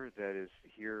creature that is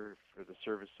here for the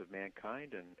service of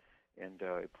mankind, and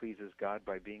it pleases God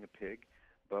by being a pig.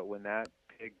 But when that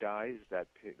pig dies, that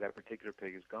particular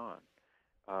pig is gone.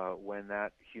 When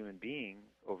that human being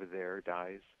over there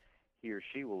dies, he or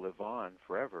she will live on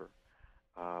forever.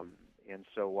 And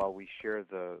so while we share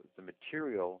the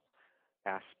material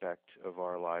aspect of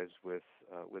our lives with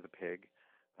a pig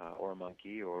or a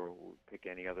monkey, or pick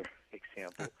any other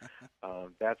example,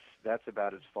 that's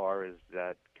about as far as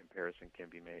that comparison can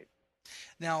be made.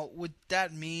 Now, would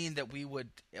that mean that we would,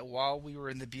 while we were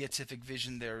in the beatific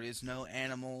vision, there is no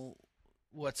animal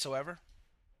whatsoever?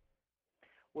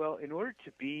 Well, in order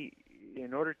to be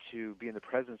in the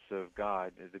presence of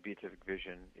God, the beatific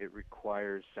vision, it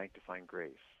requires sanctifying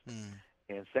grace.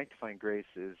 And sanctifying grace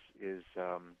is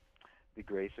the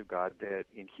grace of God that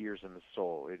inheres in the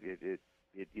soul. It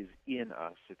is in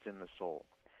us. It's in the soul.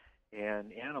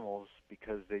 And animals,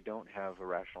 because they don't have a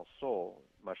rational soul,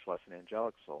 much less an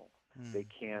angelic soul, they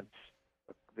can't.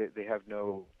 They have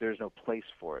no. There's no place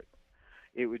for it.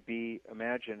 It would be,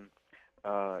 imagine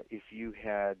if you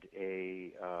had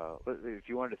if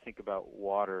you wanted to think about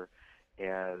water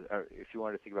or if you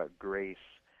wanted to think about grace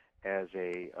as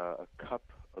a cup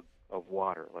of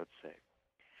water, let's say,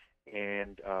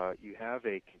 and you have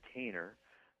a container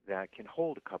that can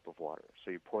hold a cup of water.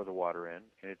 So you pour the water in,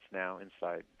 and it's now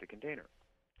inside the container.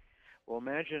 Well,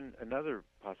 imagine another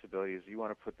possibility is you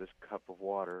want to put this cup of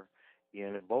water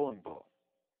in a bowling ball,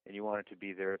 and you want it to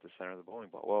be there at the center of the bowling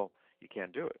ball. Well, you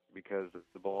can't do it because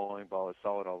the bowling ball is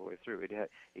solid all the way through.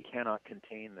 It cannot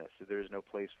contain this. So there's no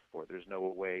place for it. There's no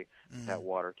way that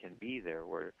water can be there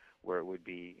where it would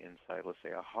be inside, let's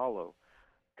say, a hollow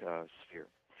sphere.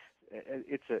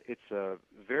 It's a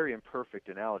very imperfect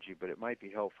analogy, but it might be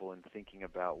helpful in thinking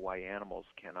about why animals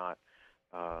cannot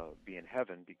be in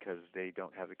heaven, because they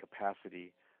don't have the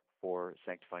capacity for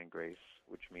sanctifying grace,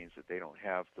 which means that they don't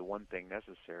have the one thing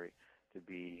necessary to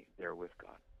be there with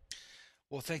God.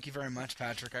 Well, thank you very much,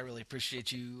 Patrick. I really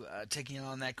appreciate you taking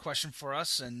on that question for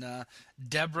us. And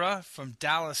Deborah from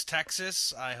Dallas,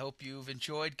 Texas, I hope you've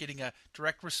enjoyed getting a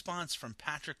direct response from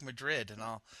Patrick Madrid, and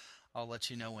I'll let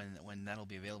you know when that'll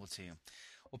be available to you.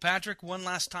 Well, Patrick, one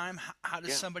last time, how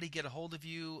does somebody get a hold of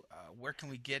you? Where can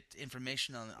we get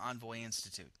information on the Envoy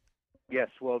Institute? Yes,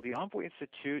 well, the Envoy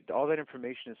Institute, all that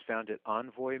information is found at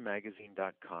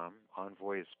envoymagazine.com.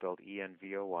 Envoy is spelled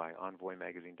E-N-V-O-Y,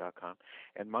 envoymagazine.com.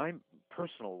 And my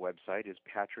personal website is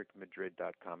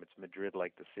patrickmadrid.com. It's Madrid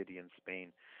like the city in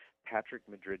Spain.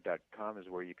 patrickmadrid.com is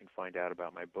where you can find out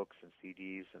about my books and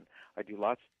CDs. And I do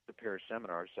lots of parish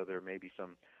seminars, so there may be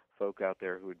some folk out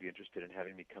there who would be interested in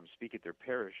having me come speak at their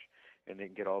parish, and they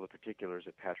can get all the particulars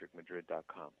at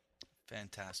patrickmadrid.com.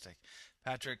 Fantastic.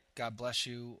 Patrick, God bless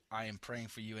you. I am praying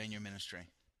for you and your ministry.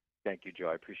 Thank you, Joe.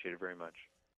 I appreciate it very much.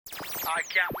 I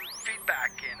count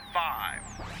feedback in 5,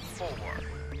 4,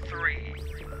 3,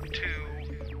 2,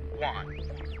 1.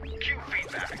 Cue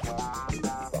feedback.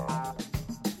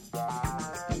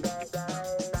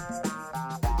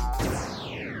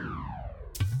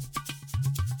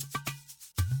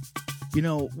 You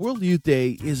know, World Youth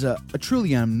Day is a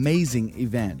truly amazing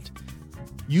event.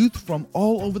 Youth from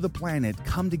all over the planet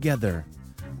come together,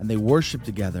 and they worship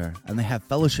together, and they have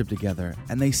fellowship together,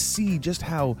 and they see just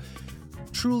how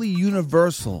truly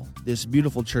universal this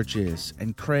beautiful church is.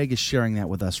 And Craig is sharing that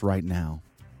with us right now.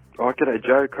 Oh, g'day,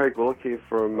 Joe. Craig Bullock here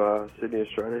from Sydney,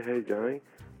 Australia. How you going?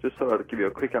 Just thought I'd give you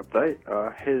a quick update.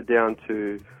 Headed down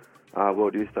to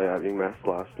World Youth Day opening mass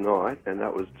last night, and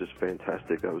that was just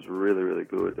fantastic. That was really, really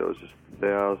good. There was just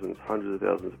thousands, hundreds of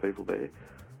thousands of people there.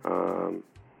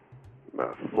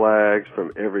 Flags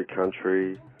from every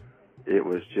country. It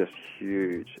was just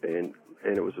huge, and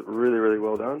it was really, really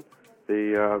well done.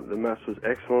 The mass was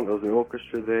excellent. There was an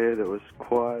orchestra there. There was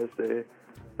choirs there.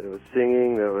 There was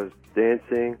singing. There was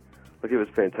dancing. Look, it was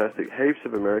fantastic. Heaps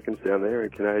of Americans down there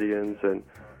and Canadians,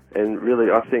 and really,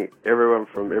 I think everyone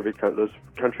from every country, there's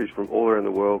countries from all around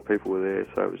the world, people were there,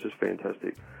 so it was just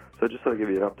fantastic. So I just thought I'd give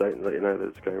you an update and let you know that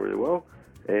it's going really well.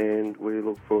 And we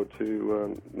look forward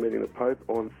to meeting the Pope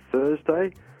on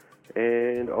Thursday,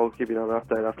 and I'll give you another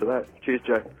update after that. Cheers,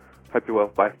 Joe. Hope you're well.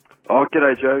 Bye. Oh,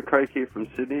 g'day, Joe. Craig here from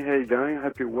Sydney. How you going? I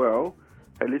hope you're well.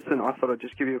 Hey, listen, I thought I'd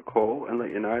just give you a call and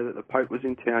let you know that the Pope was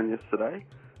in town yesterday.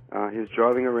 He was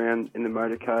driving around in the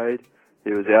motorcade.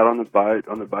 He was out on the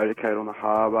motorcade on the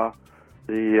harbour.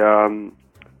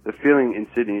 The feeling in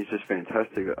Sydney is just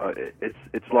fantastic.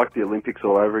 It's like the Olympics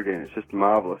all over again. It's just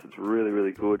marvellous. It's really,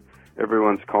 really good.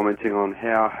 Everyone's commenting on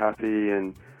how happy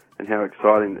and how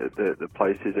exciting the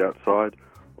place is outside.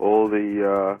 All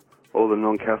the all the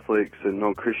non-Catholics and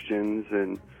non-Christians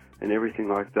and everything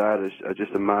like that are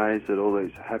just amazed at all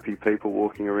these happy people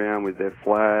walking around with their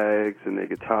flags and their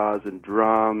guitars and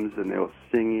drums, and they're all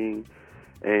singing.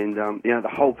 And, the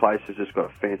whole place has just got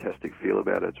a fantastic feel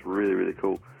about it. It's really, really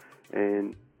cool.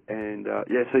 So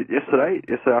yesterday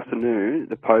afternoon,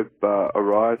 the Pope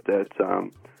arrived at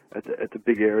the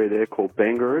big area there called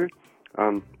Barangaroo.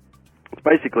 It's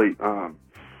basically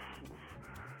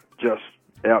just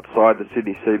outside the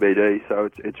Sydney CBD, so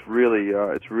it's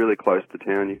really close to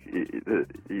town.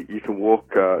 You can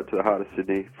walk to the heart of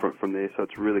Sydney from there, so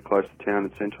it's really close to town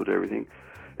and central to everything.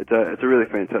 It's a really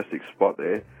fantastic spot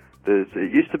there.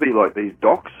 It used to be like these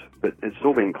docks, but it's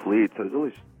all been cleared, so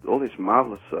there's all this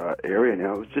marvelous area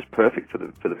now. It was just perfect for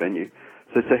the venue.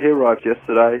 So he arrived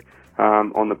yesterday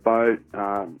on the boat.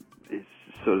 He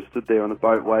sort of stood there on the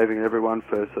boat waving at everyone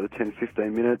for sort of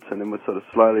 10-15 minutes, and then was sort of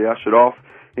slowly ushered off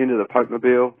into the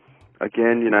Pope-mobile.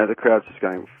 Again, the crowd's just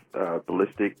going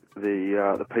ballistic.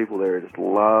 The people there are just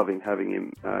loving having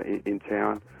him in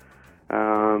town.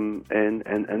 And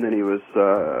then he was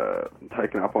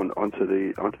taken up onto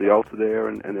the altar there,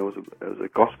 and there was a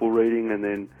gospel reading, and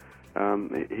then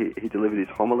he delivered his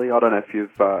homily. I don't know if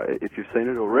you've seen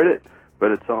it or read it,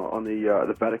 but it's on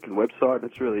the Vatican website.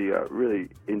 It's really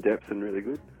in depth and really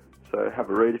good. So have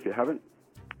a read if you haven't.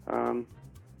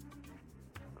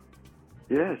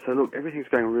 So look, everything's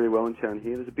going really well in town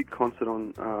here. There's a big concert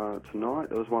on tonight.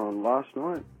 There was one on last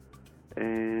night,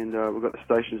 and we've got the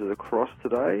Stations of the Cross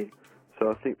today. So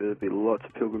I think there'll be lots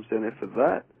of pilgrims down there for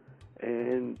that.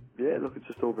 And look, it's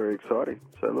just all very exciting.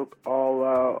 So look,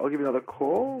 I'll give you another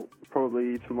call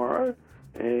probably tomorrow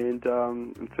and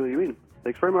fill you in.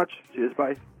 Thanks very much. Cheers,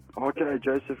 bye. Okay,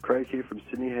 Joseph Craig here from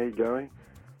Sydney. How you going?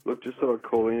 Look, just thought I'd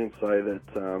call in and say that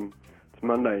it's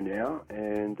Monday now,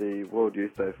 and the World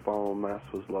Youth Day final mass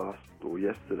was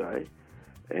yesterday,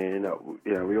 and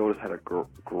we all just had a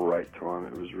great time.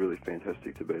 It was really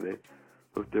fantastic to be there.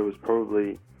 Look, there was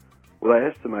probably. Well, they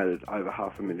estimated over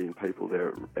 500,000 people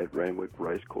there at Randwick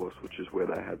Racecourse, which is where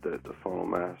they had the final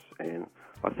mass. And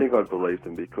I think I'd believe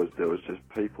them because there was just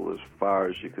people as far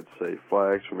as you could see,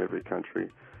 flags from every country.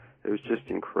 It was just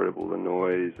incredible. The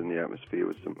noise and the atmosphere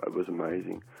was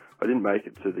amazing. I didn't make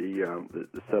it to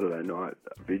the Saturday night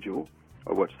vigil.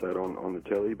 I watched that on the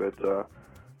telly, but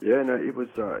it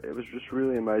was just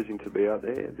really amazing to be out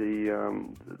there.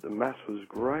 The mass was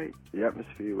great. The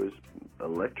atmosphere was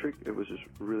electric. It was just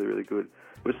really, really good.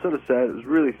 It was sort of sad. It was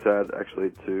really sad actually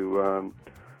to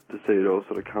see it all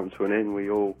sort of come to an end.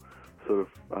 We all sort of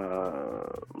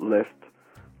left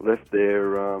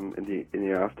there in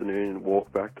the afternoon and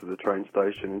walked back to the train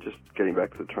station. And just getting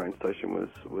back to the train station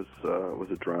was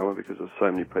a drama because there were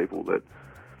so many people that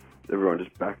everyone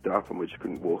just backed up and we just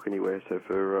couldn't walk anywhere. So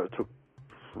it took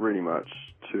pretty much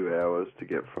 2 hours to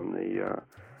get from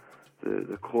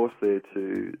the course there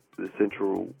to the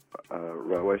central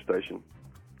railway station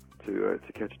to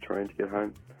catch a train to get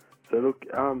home. So look,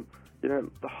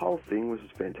 the whole thing was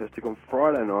just fantastic. On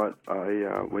Friday night,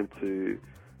 I went to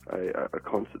a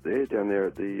concert there down there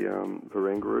at the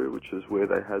Barangaroo, which is where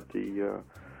they had the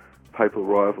papal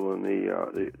arrival and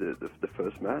the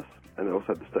first mass, and they also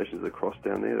had the Stations of the Cross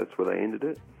down there. That's where they ended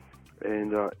it.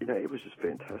 And, it was just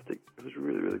fantastic. It was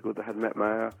really, really good. They had Matt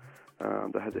Mayer,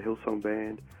 they had the Hillsong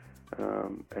Band,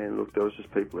 and look, there was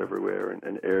just people everywhere,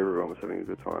 and everyone was having a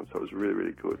good time, so it was really,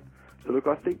 really good. So look,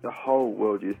 I think the whole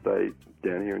World Youth Day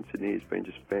down here in Sydney has been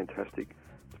just fantastic.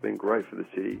 It's been great for the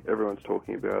city. Everyone's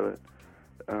talking about it.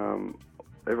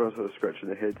 Everyone's sort of scratching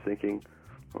their heads thinking,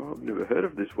 oh, I've never heard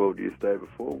of this World Youth Day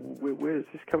before. Where does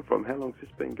this come from? How long has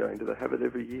this been going? Do they have it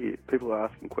every year? People are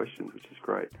asking questions, which is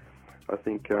great. I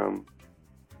think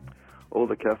all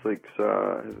the Catholics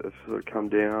have sort of come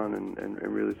down and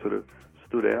really sort of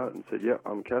stood out and said, yeah,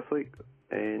 I'm Catholic.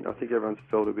 And I think everyone's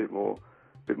felt a bit more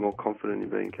confident in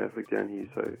being Catholic down here.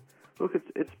 So, look,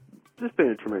 it's just been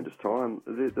a tremendous time.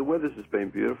 The weather's just been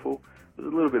beautiful. It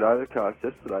was a little bit overcast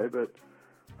yesterday, but,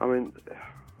 I mean,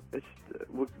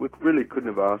 we really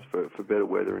couldn't have asked for better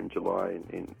weather in July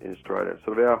in Australia.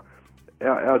 Sort of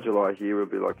our July here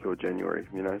would be like your January,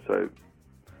 so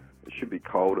it should be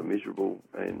cold and miserable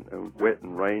and wet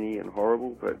and rainy and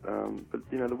horrible, but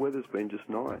the weather's been just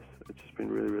nice. It's just been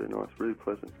really, really nice, really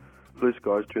pleasant. Blue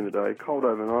skies during the day, cold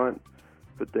overnight,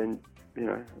 but then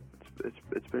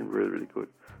it's been really, really good.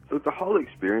 So the whole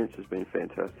experience has been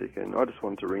fantastic, and I just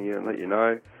wanted to ring you and let you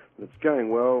know that it's going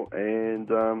well,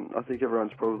 and I think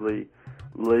everyone's probably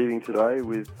leaving today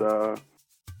with.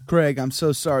 Craig, I'm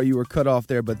so sorry you were cut off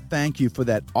there, but thank you for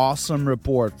that awesome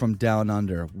report from Down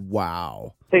Under.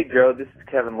 Wow. Hey, Joe, this is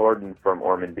Kevin Lorden from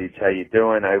Ormond Beach. How you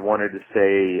doing? I wanted to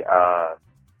say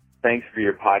thanks for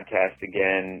your podcast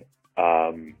again.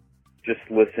 Just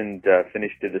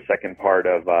finished the second part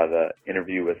of the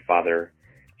interview with Father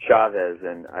Chavez,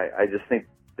 and I just think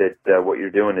that what you're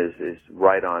doing is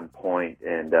right on point,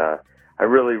 and I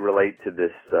really relate to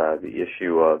this the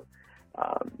issue of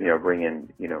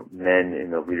bringing men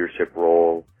in the leadership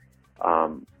role,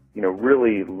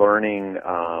 really learning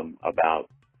about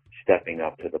stepping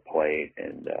up to the plate,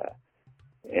 and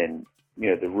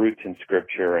the roots in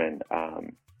Scripture. And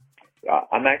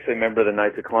I'm actually a member of the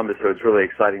Knights of Columbus, so it's really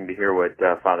exciting to hear what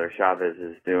Father Chavez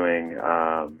is doing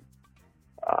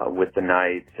with the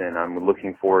Knights, and I'm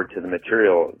looking forward to the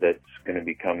material that's going to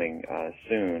be coming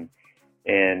soon.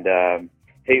 And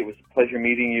hey, it was a pleasure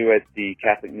meeting you at the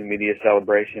Catholic New Media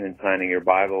Celebration and signing your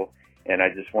Bible. And I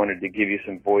just wanted to give you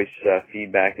some voice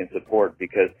feedback and support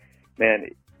because, man,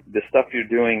 the stuff you're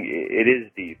doing, it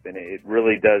is deep, and it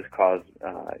really does cause,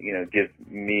 give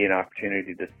me an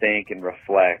opportunity to think and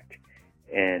reflect.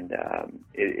 And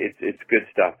it's good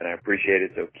stuff, and I appreciate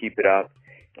it. So keep it up.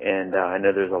 And I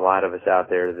know there's a lot of us out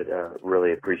there that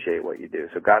really appreciate what you do.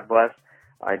 So God bless.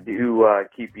 I do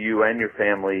keep you and your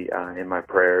family in my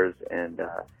prayers, and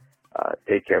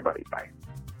take care, buddy. Bye.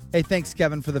 Hey, thanks,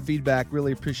 Kevin, for the feedback.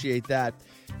 Really appreciate that.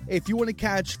 If you want to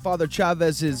catch Father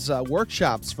Chavez's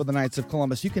workshops for the Knights of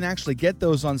Columbus, you can actually get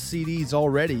those on CDs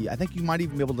already. I think you might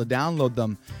even be able to download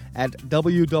them at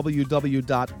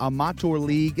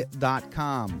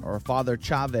www.amatorleague.com or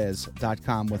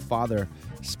fatherchavez.com with Father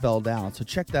spelled out. So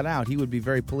check that out. He would be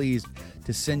very pleased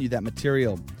to send you that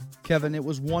material. Kevin, it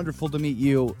was wonderful to meet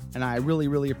you, and I really,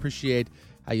 really appreciate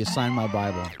how you signed my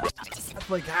Bible.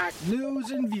 Catholic Hack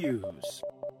News and Views.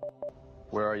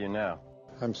 Where are you now?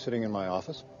 I'm sitting in my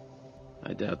office.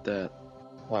 I doubt that.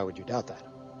 Why would you doubt that?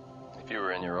 If you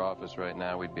were in your office right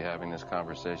now, we'd be having this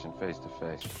conversation face to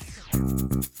face.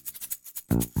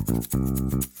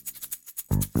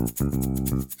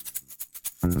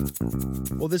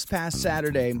 Well, this past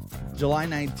Saturday, July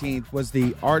 19th, was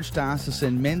the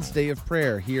Archdiocesan Men's Day of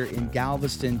Prayer here in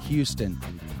Galveston, Houston.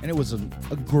 And it was a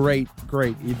great,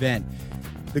 great event.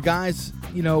 The guys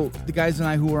and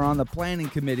I who were on the planning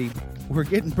committee were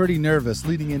getting pretty nervous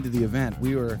leading into the event.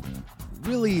 We were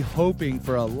really hoping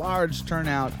for a large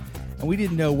turnout, and we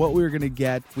didn't know what we were going to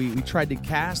get. We tried to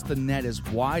cast the net as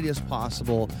wide as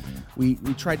possible. We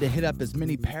tried to hit up as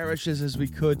many parishes as we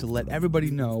could to let everybody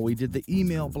know. We did the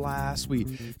email blast. We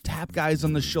tapped guys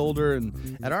on the shoulder.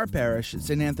 And at our parish, at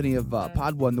St. Anthony of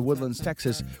Padua in the Woodlands,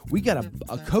 Texas, we got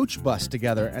a coach bus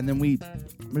together. And then we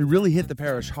really hit the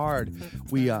parish hard.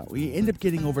 We ended up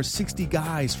getting over 60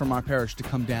 guys from our parish to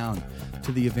come down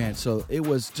to the event. So it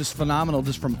was just phenomenal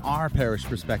just from our parish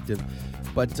perspective.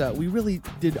 But we really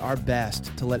did our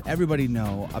best to let everybody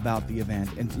know about the event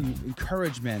and to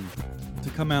encourage men to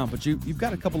come out. But you've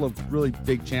got a couple of really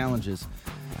big challenges,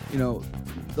 not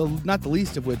the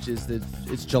least of which is that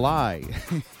it's July.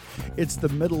 It's the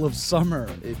middle of summer.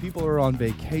 People are on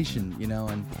vacation,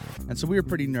 and so we were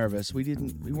pretty nervous. We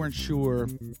weren't sure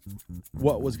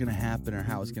what was going to happen or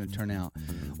how it was going to turn out.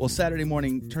 Well, Saturday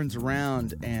morning turns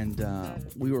around, and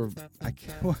we were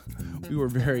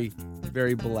very,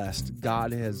 very blessed.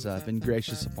 God has been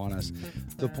gracious upon us.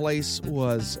 The place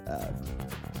was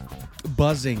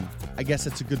buzzing. I guess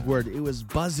that's a good word. It was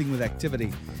buzzing with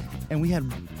activity, and we had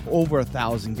over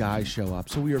 1,000 guys show up.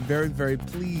 So we were very, very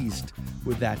pleased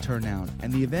with that turnout.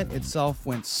 And the event itself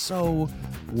went so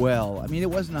well. I mean, it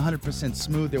wasn't 100%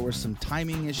 smooth. There were some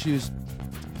timing issues.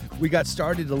 We got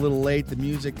started a little late. The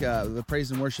music, the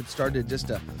praise and worship started just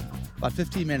about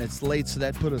 15 minutes late, so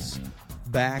that put us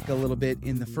back a little bit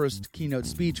in the first keynote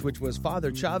speech, which was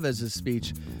Father Chavez's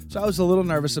speech. So I was a little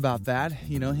nervous about that,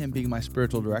 him being my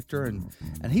spiritual director, and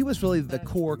he was really the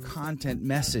core content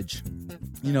message.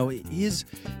 His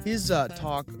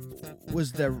talk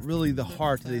was really the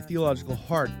heart, the theological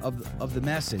heart of the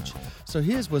message. So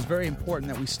his was very important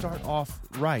that we start off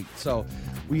right. So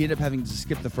we ended up having to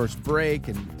skip the first break,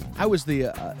 and I was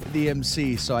the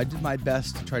MC, so I did my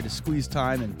best to try to squeeze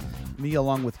time, and me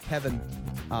along with Kevin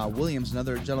Williams,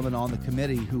 another gentleman on the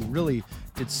committee who really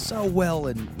did so well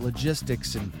in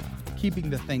logistics and keeping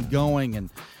the thing going and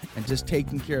just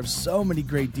taking care of so many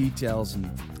great details and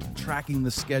tracking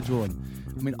the schedule. And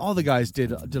I mean, all the guys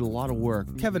did a lot of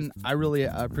work. Kevin, I really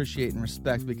appreciate and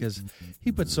respect because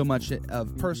he put so much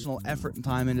of personal effort and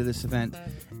time into this event,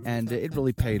 and it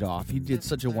really paid off. He did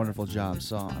such a wonderful job,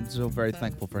 so I'm so very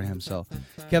thankful for him. So,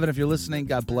 Kevin, if you're listening,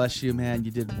 God bless you, man.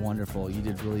 You did wonderful. You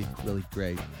did really, really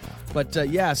great. But,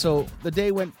 so the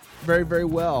day went very, very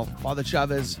well. Father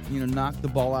Chavez, knocked the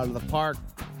ball out of the park.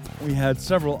 We had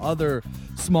several other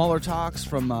smaller talks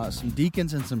from some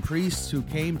deacons and some priests who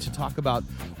came to talk about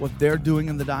what they're doing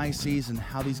in the diocese and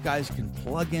how these guys can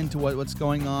plug into what's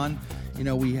going on. You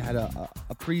know, we had a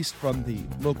priest from the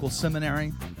local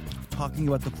seminary talking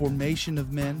about the formation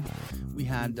of men. We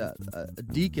had a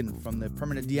deacon from the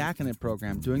permanent diaconate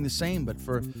program doing the same, but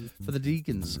for the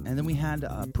deacons. And then we had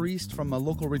a priest from a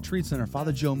local retreat center,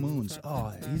 Father Joe Moons.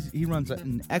 Oh, he runs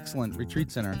an excellent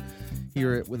retreat center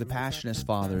here with the Passionist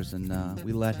Fathers, and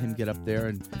we let him get up there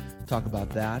and talk about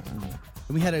that. And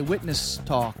we had a witness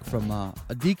talk from a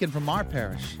deacon from our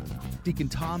parish, Deacon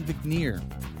Tom McNear.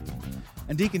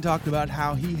 And Deacon talked about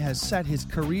how he has set his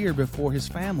career before his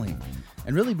family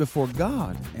and really before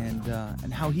God, and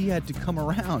how he had to come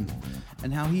around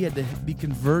and how he had to be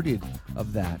converted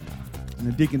of that. And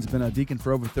the deacon's been a deacon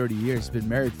for over 30 years, been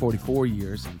married 44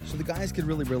 years. So the guys could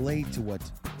really relate to what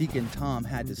Deacon Tom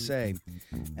had to say.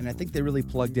 And I think they really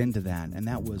plugged into that, and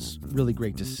that was really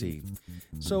great to see.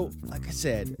 So, like I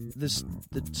said, the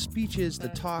speeches, the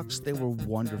talks, they were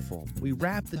wonderful. We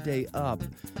wrapped the day up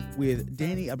with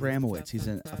Danny Abramowitz. He's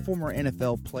a former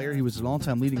NFL player. He was an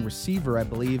all-time leading receiver, I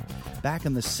believe, back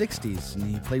in the 60s, and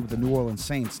he played with the New Orleans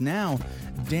Saints. Now,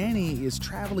 Danny is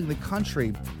traveling the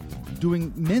country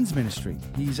doing men's ministry.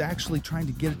 He's actually trying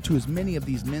to get to as many of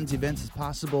these men's events as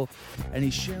possible, and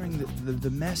he's sharing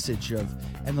the message of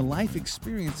and the life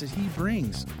experience that he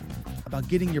brings about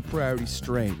getting your priorities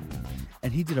straight.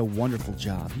 And he did a wonderful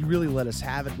job. He really let us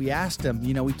have it. We asked him,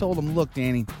 we told him, look,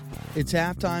 Danny, it's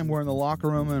halftime, we're in the locker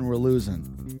room, and we're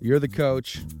losing. You're the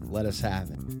coach, let us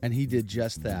have it. And he did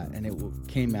just that, and it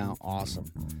came out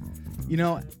awesome.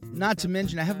 Not to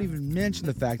mention, I haven't even mentioned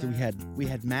the fact that we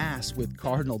had Mass with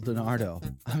Cardinal DiNardo.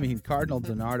 I mean, Cardinal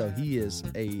DiNardo, he is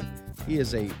a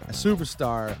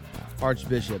superstar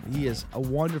archbishop. He is a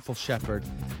wonderful shepherd,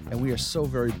 and we are so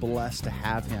very blessed to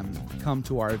have him come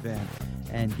to our event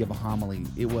and give a homily.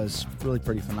 It was really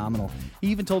pretty phenomenal. He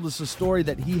even told us a story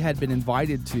that he had been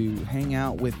invited to hang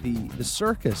out with the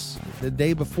circus the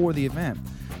day before the event.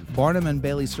 Barnum and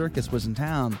Bailey Circus was in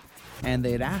town, and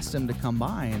they had asked him to come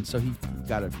by, and so he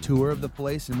got a tour of the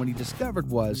place, and what he discovered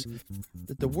was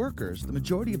that the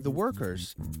majority of the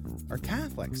workers are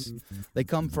Catholics. They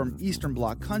come from Eastern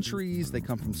Bloc countries, they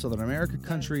come from Southern America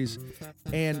countries,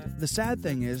 and the sad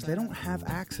thing is they don't have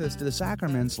access to the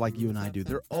sacraments like you and I do.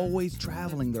 They're always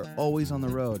traveling, they're always on the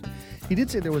road. He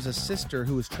did say there was a sister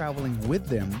who was traveling with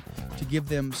them to give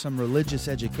them some religious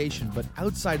education, but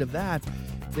outside of that,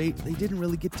 they didn't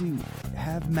really get to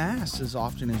have Mass as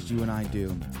often as you and I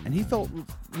do. And he felt,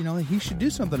 he should do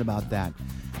something about that.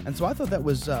 And so I thought that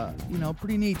was,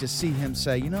 pretty neat to see him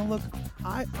say, look,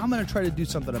 I'm going to try to do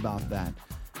something about that.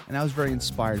 And I was very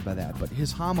inspired by that. But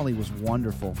his homily was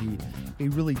wonderful. He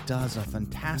really does a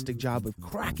fantastic job of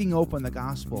cracking open the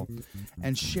gospel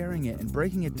and sharing it and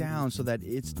breaking it down so that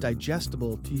it's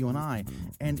digestible to you and I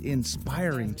and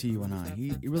inspiring to you and I.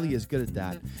 He really is good at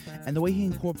that. And the way he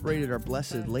incorporated our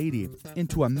Blessed Lady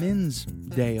into a men's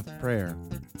day of prayer,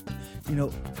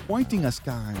 pointing us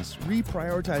guys,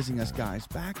 reprioritizing us guys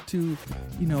back to,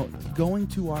 going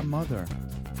to our mother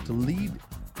to lead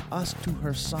us to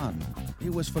her son.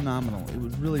 It was phenomenal. It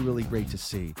was really, really great to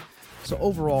see. So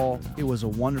overall, it was a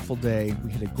wonderful day.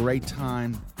 We had a great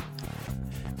time.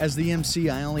 As the MC,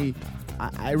 I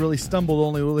really stumbled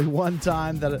only really one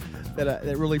time that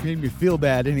really made me feel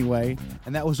bad anyway,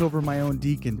 and that was over my own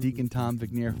Deacon Tom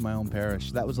McNear from my own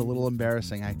parish. That was a little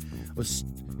embarrassing. I was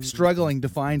struggling to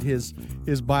find his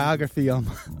biography on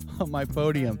my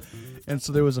podium. And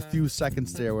so there was a few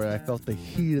seconds there where I felt the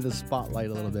heat of the spotlight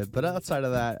a little bit. But outside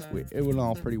of that, it went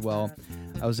all pretty well.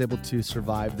 I was able to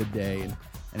survive the day,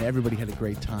 and everybody had a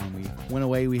great time. We went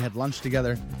away, we had lunch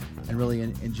together, and really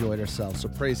enjoyed ourselves. So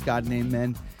praise God and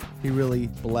amen. He really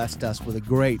blessed us with a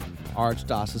great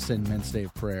Archdiocesan Men's Day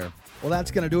of Prayer. Well, that's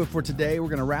going to do it for today. We're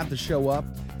going to wrap the show up.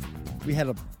 We had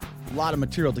a lot of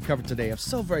material to cover today. I'm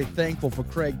so very thankful for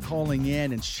Craig calling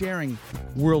in and sharing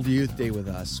World Youth Day with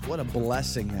us. What a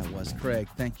blessing that was, Craig.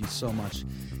 Thank you so much.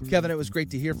 Kevin, it was great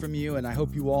to hear from you, and I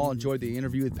hope you all enjoyed the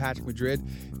interview with Patrick Madrid.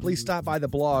 Please stop by the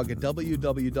blog at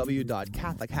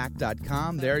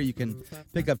www.catholichack.com. There you can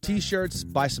pick up t-shirts,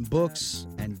 buy some books,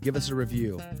 and give us a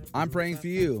review. I'm praying for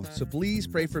you, so please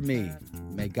pray for me.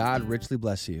 May God richly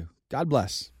bless you. God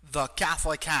bless. The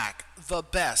Catholic Hack, the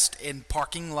best in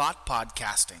parking lot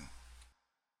podcasting.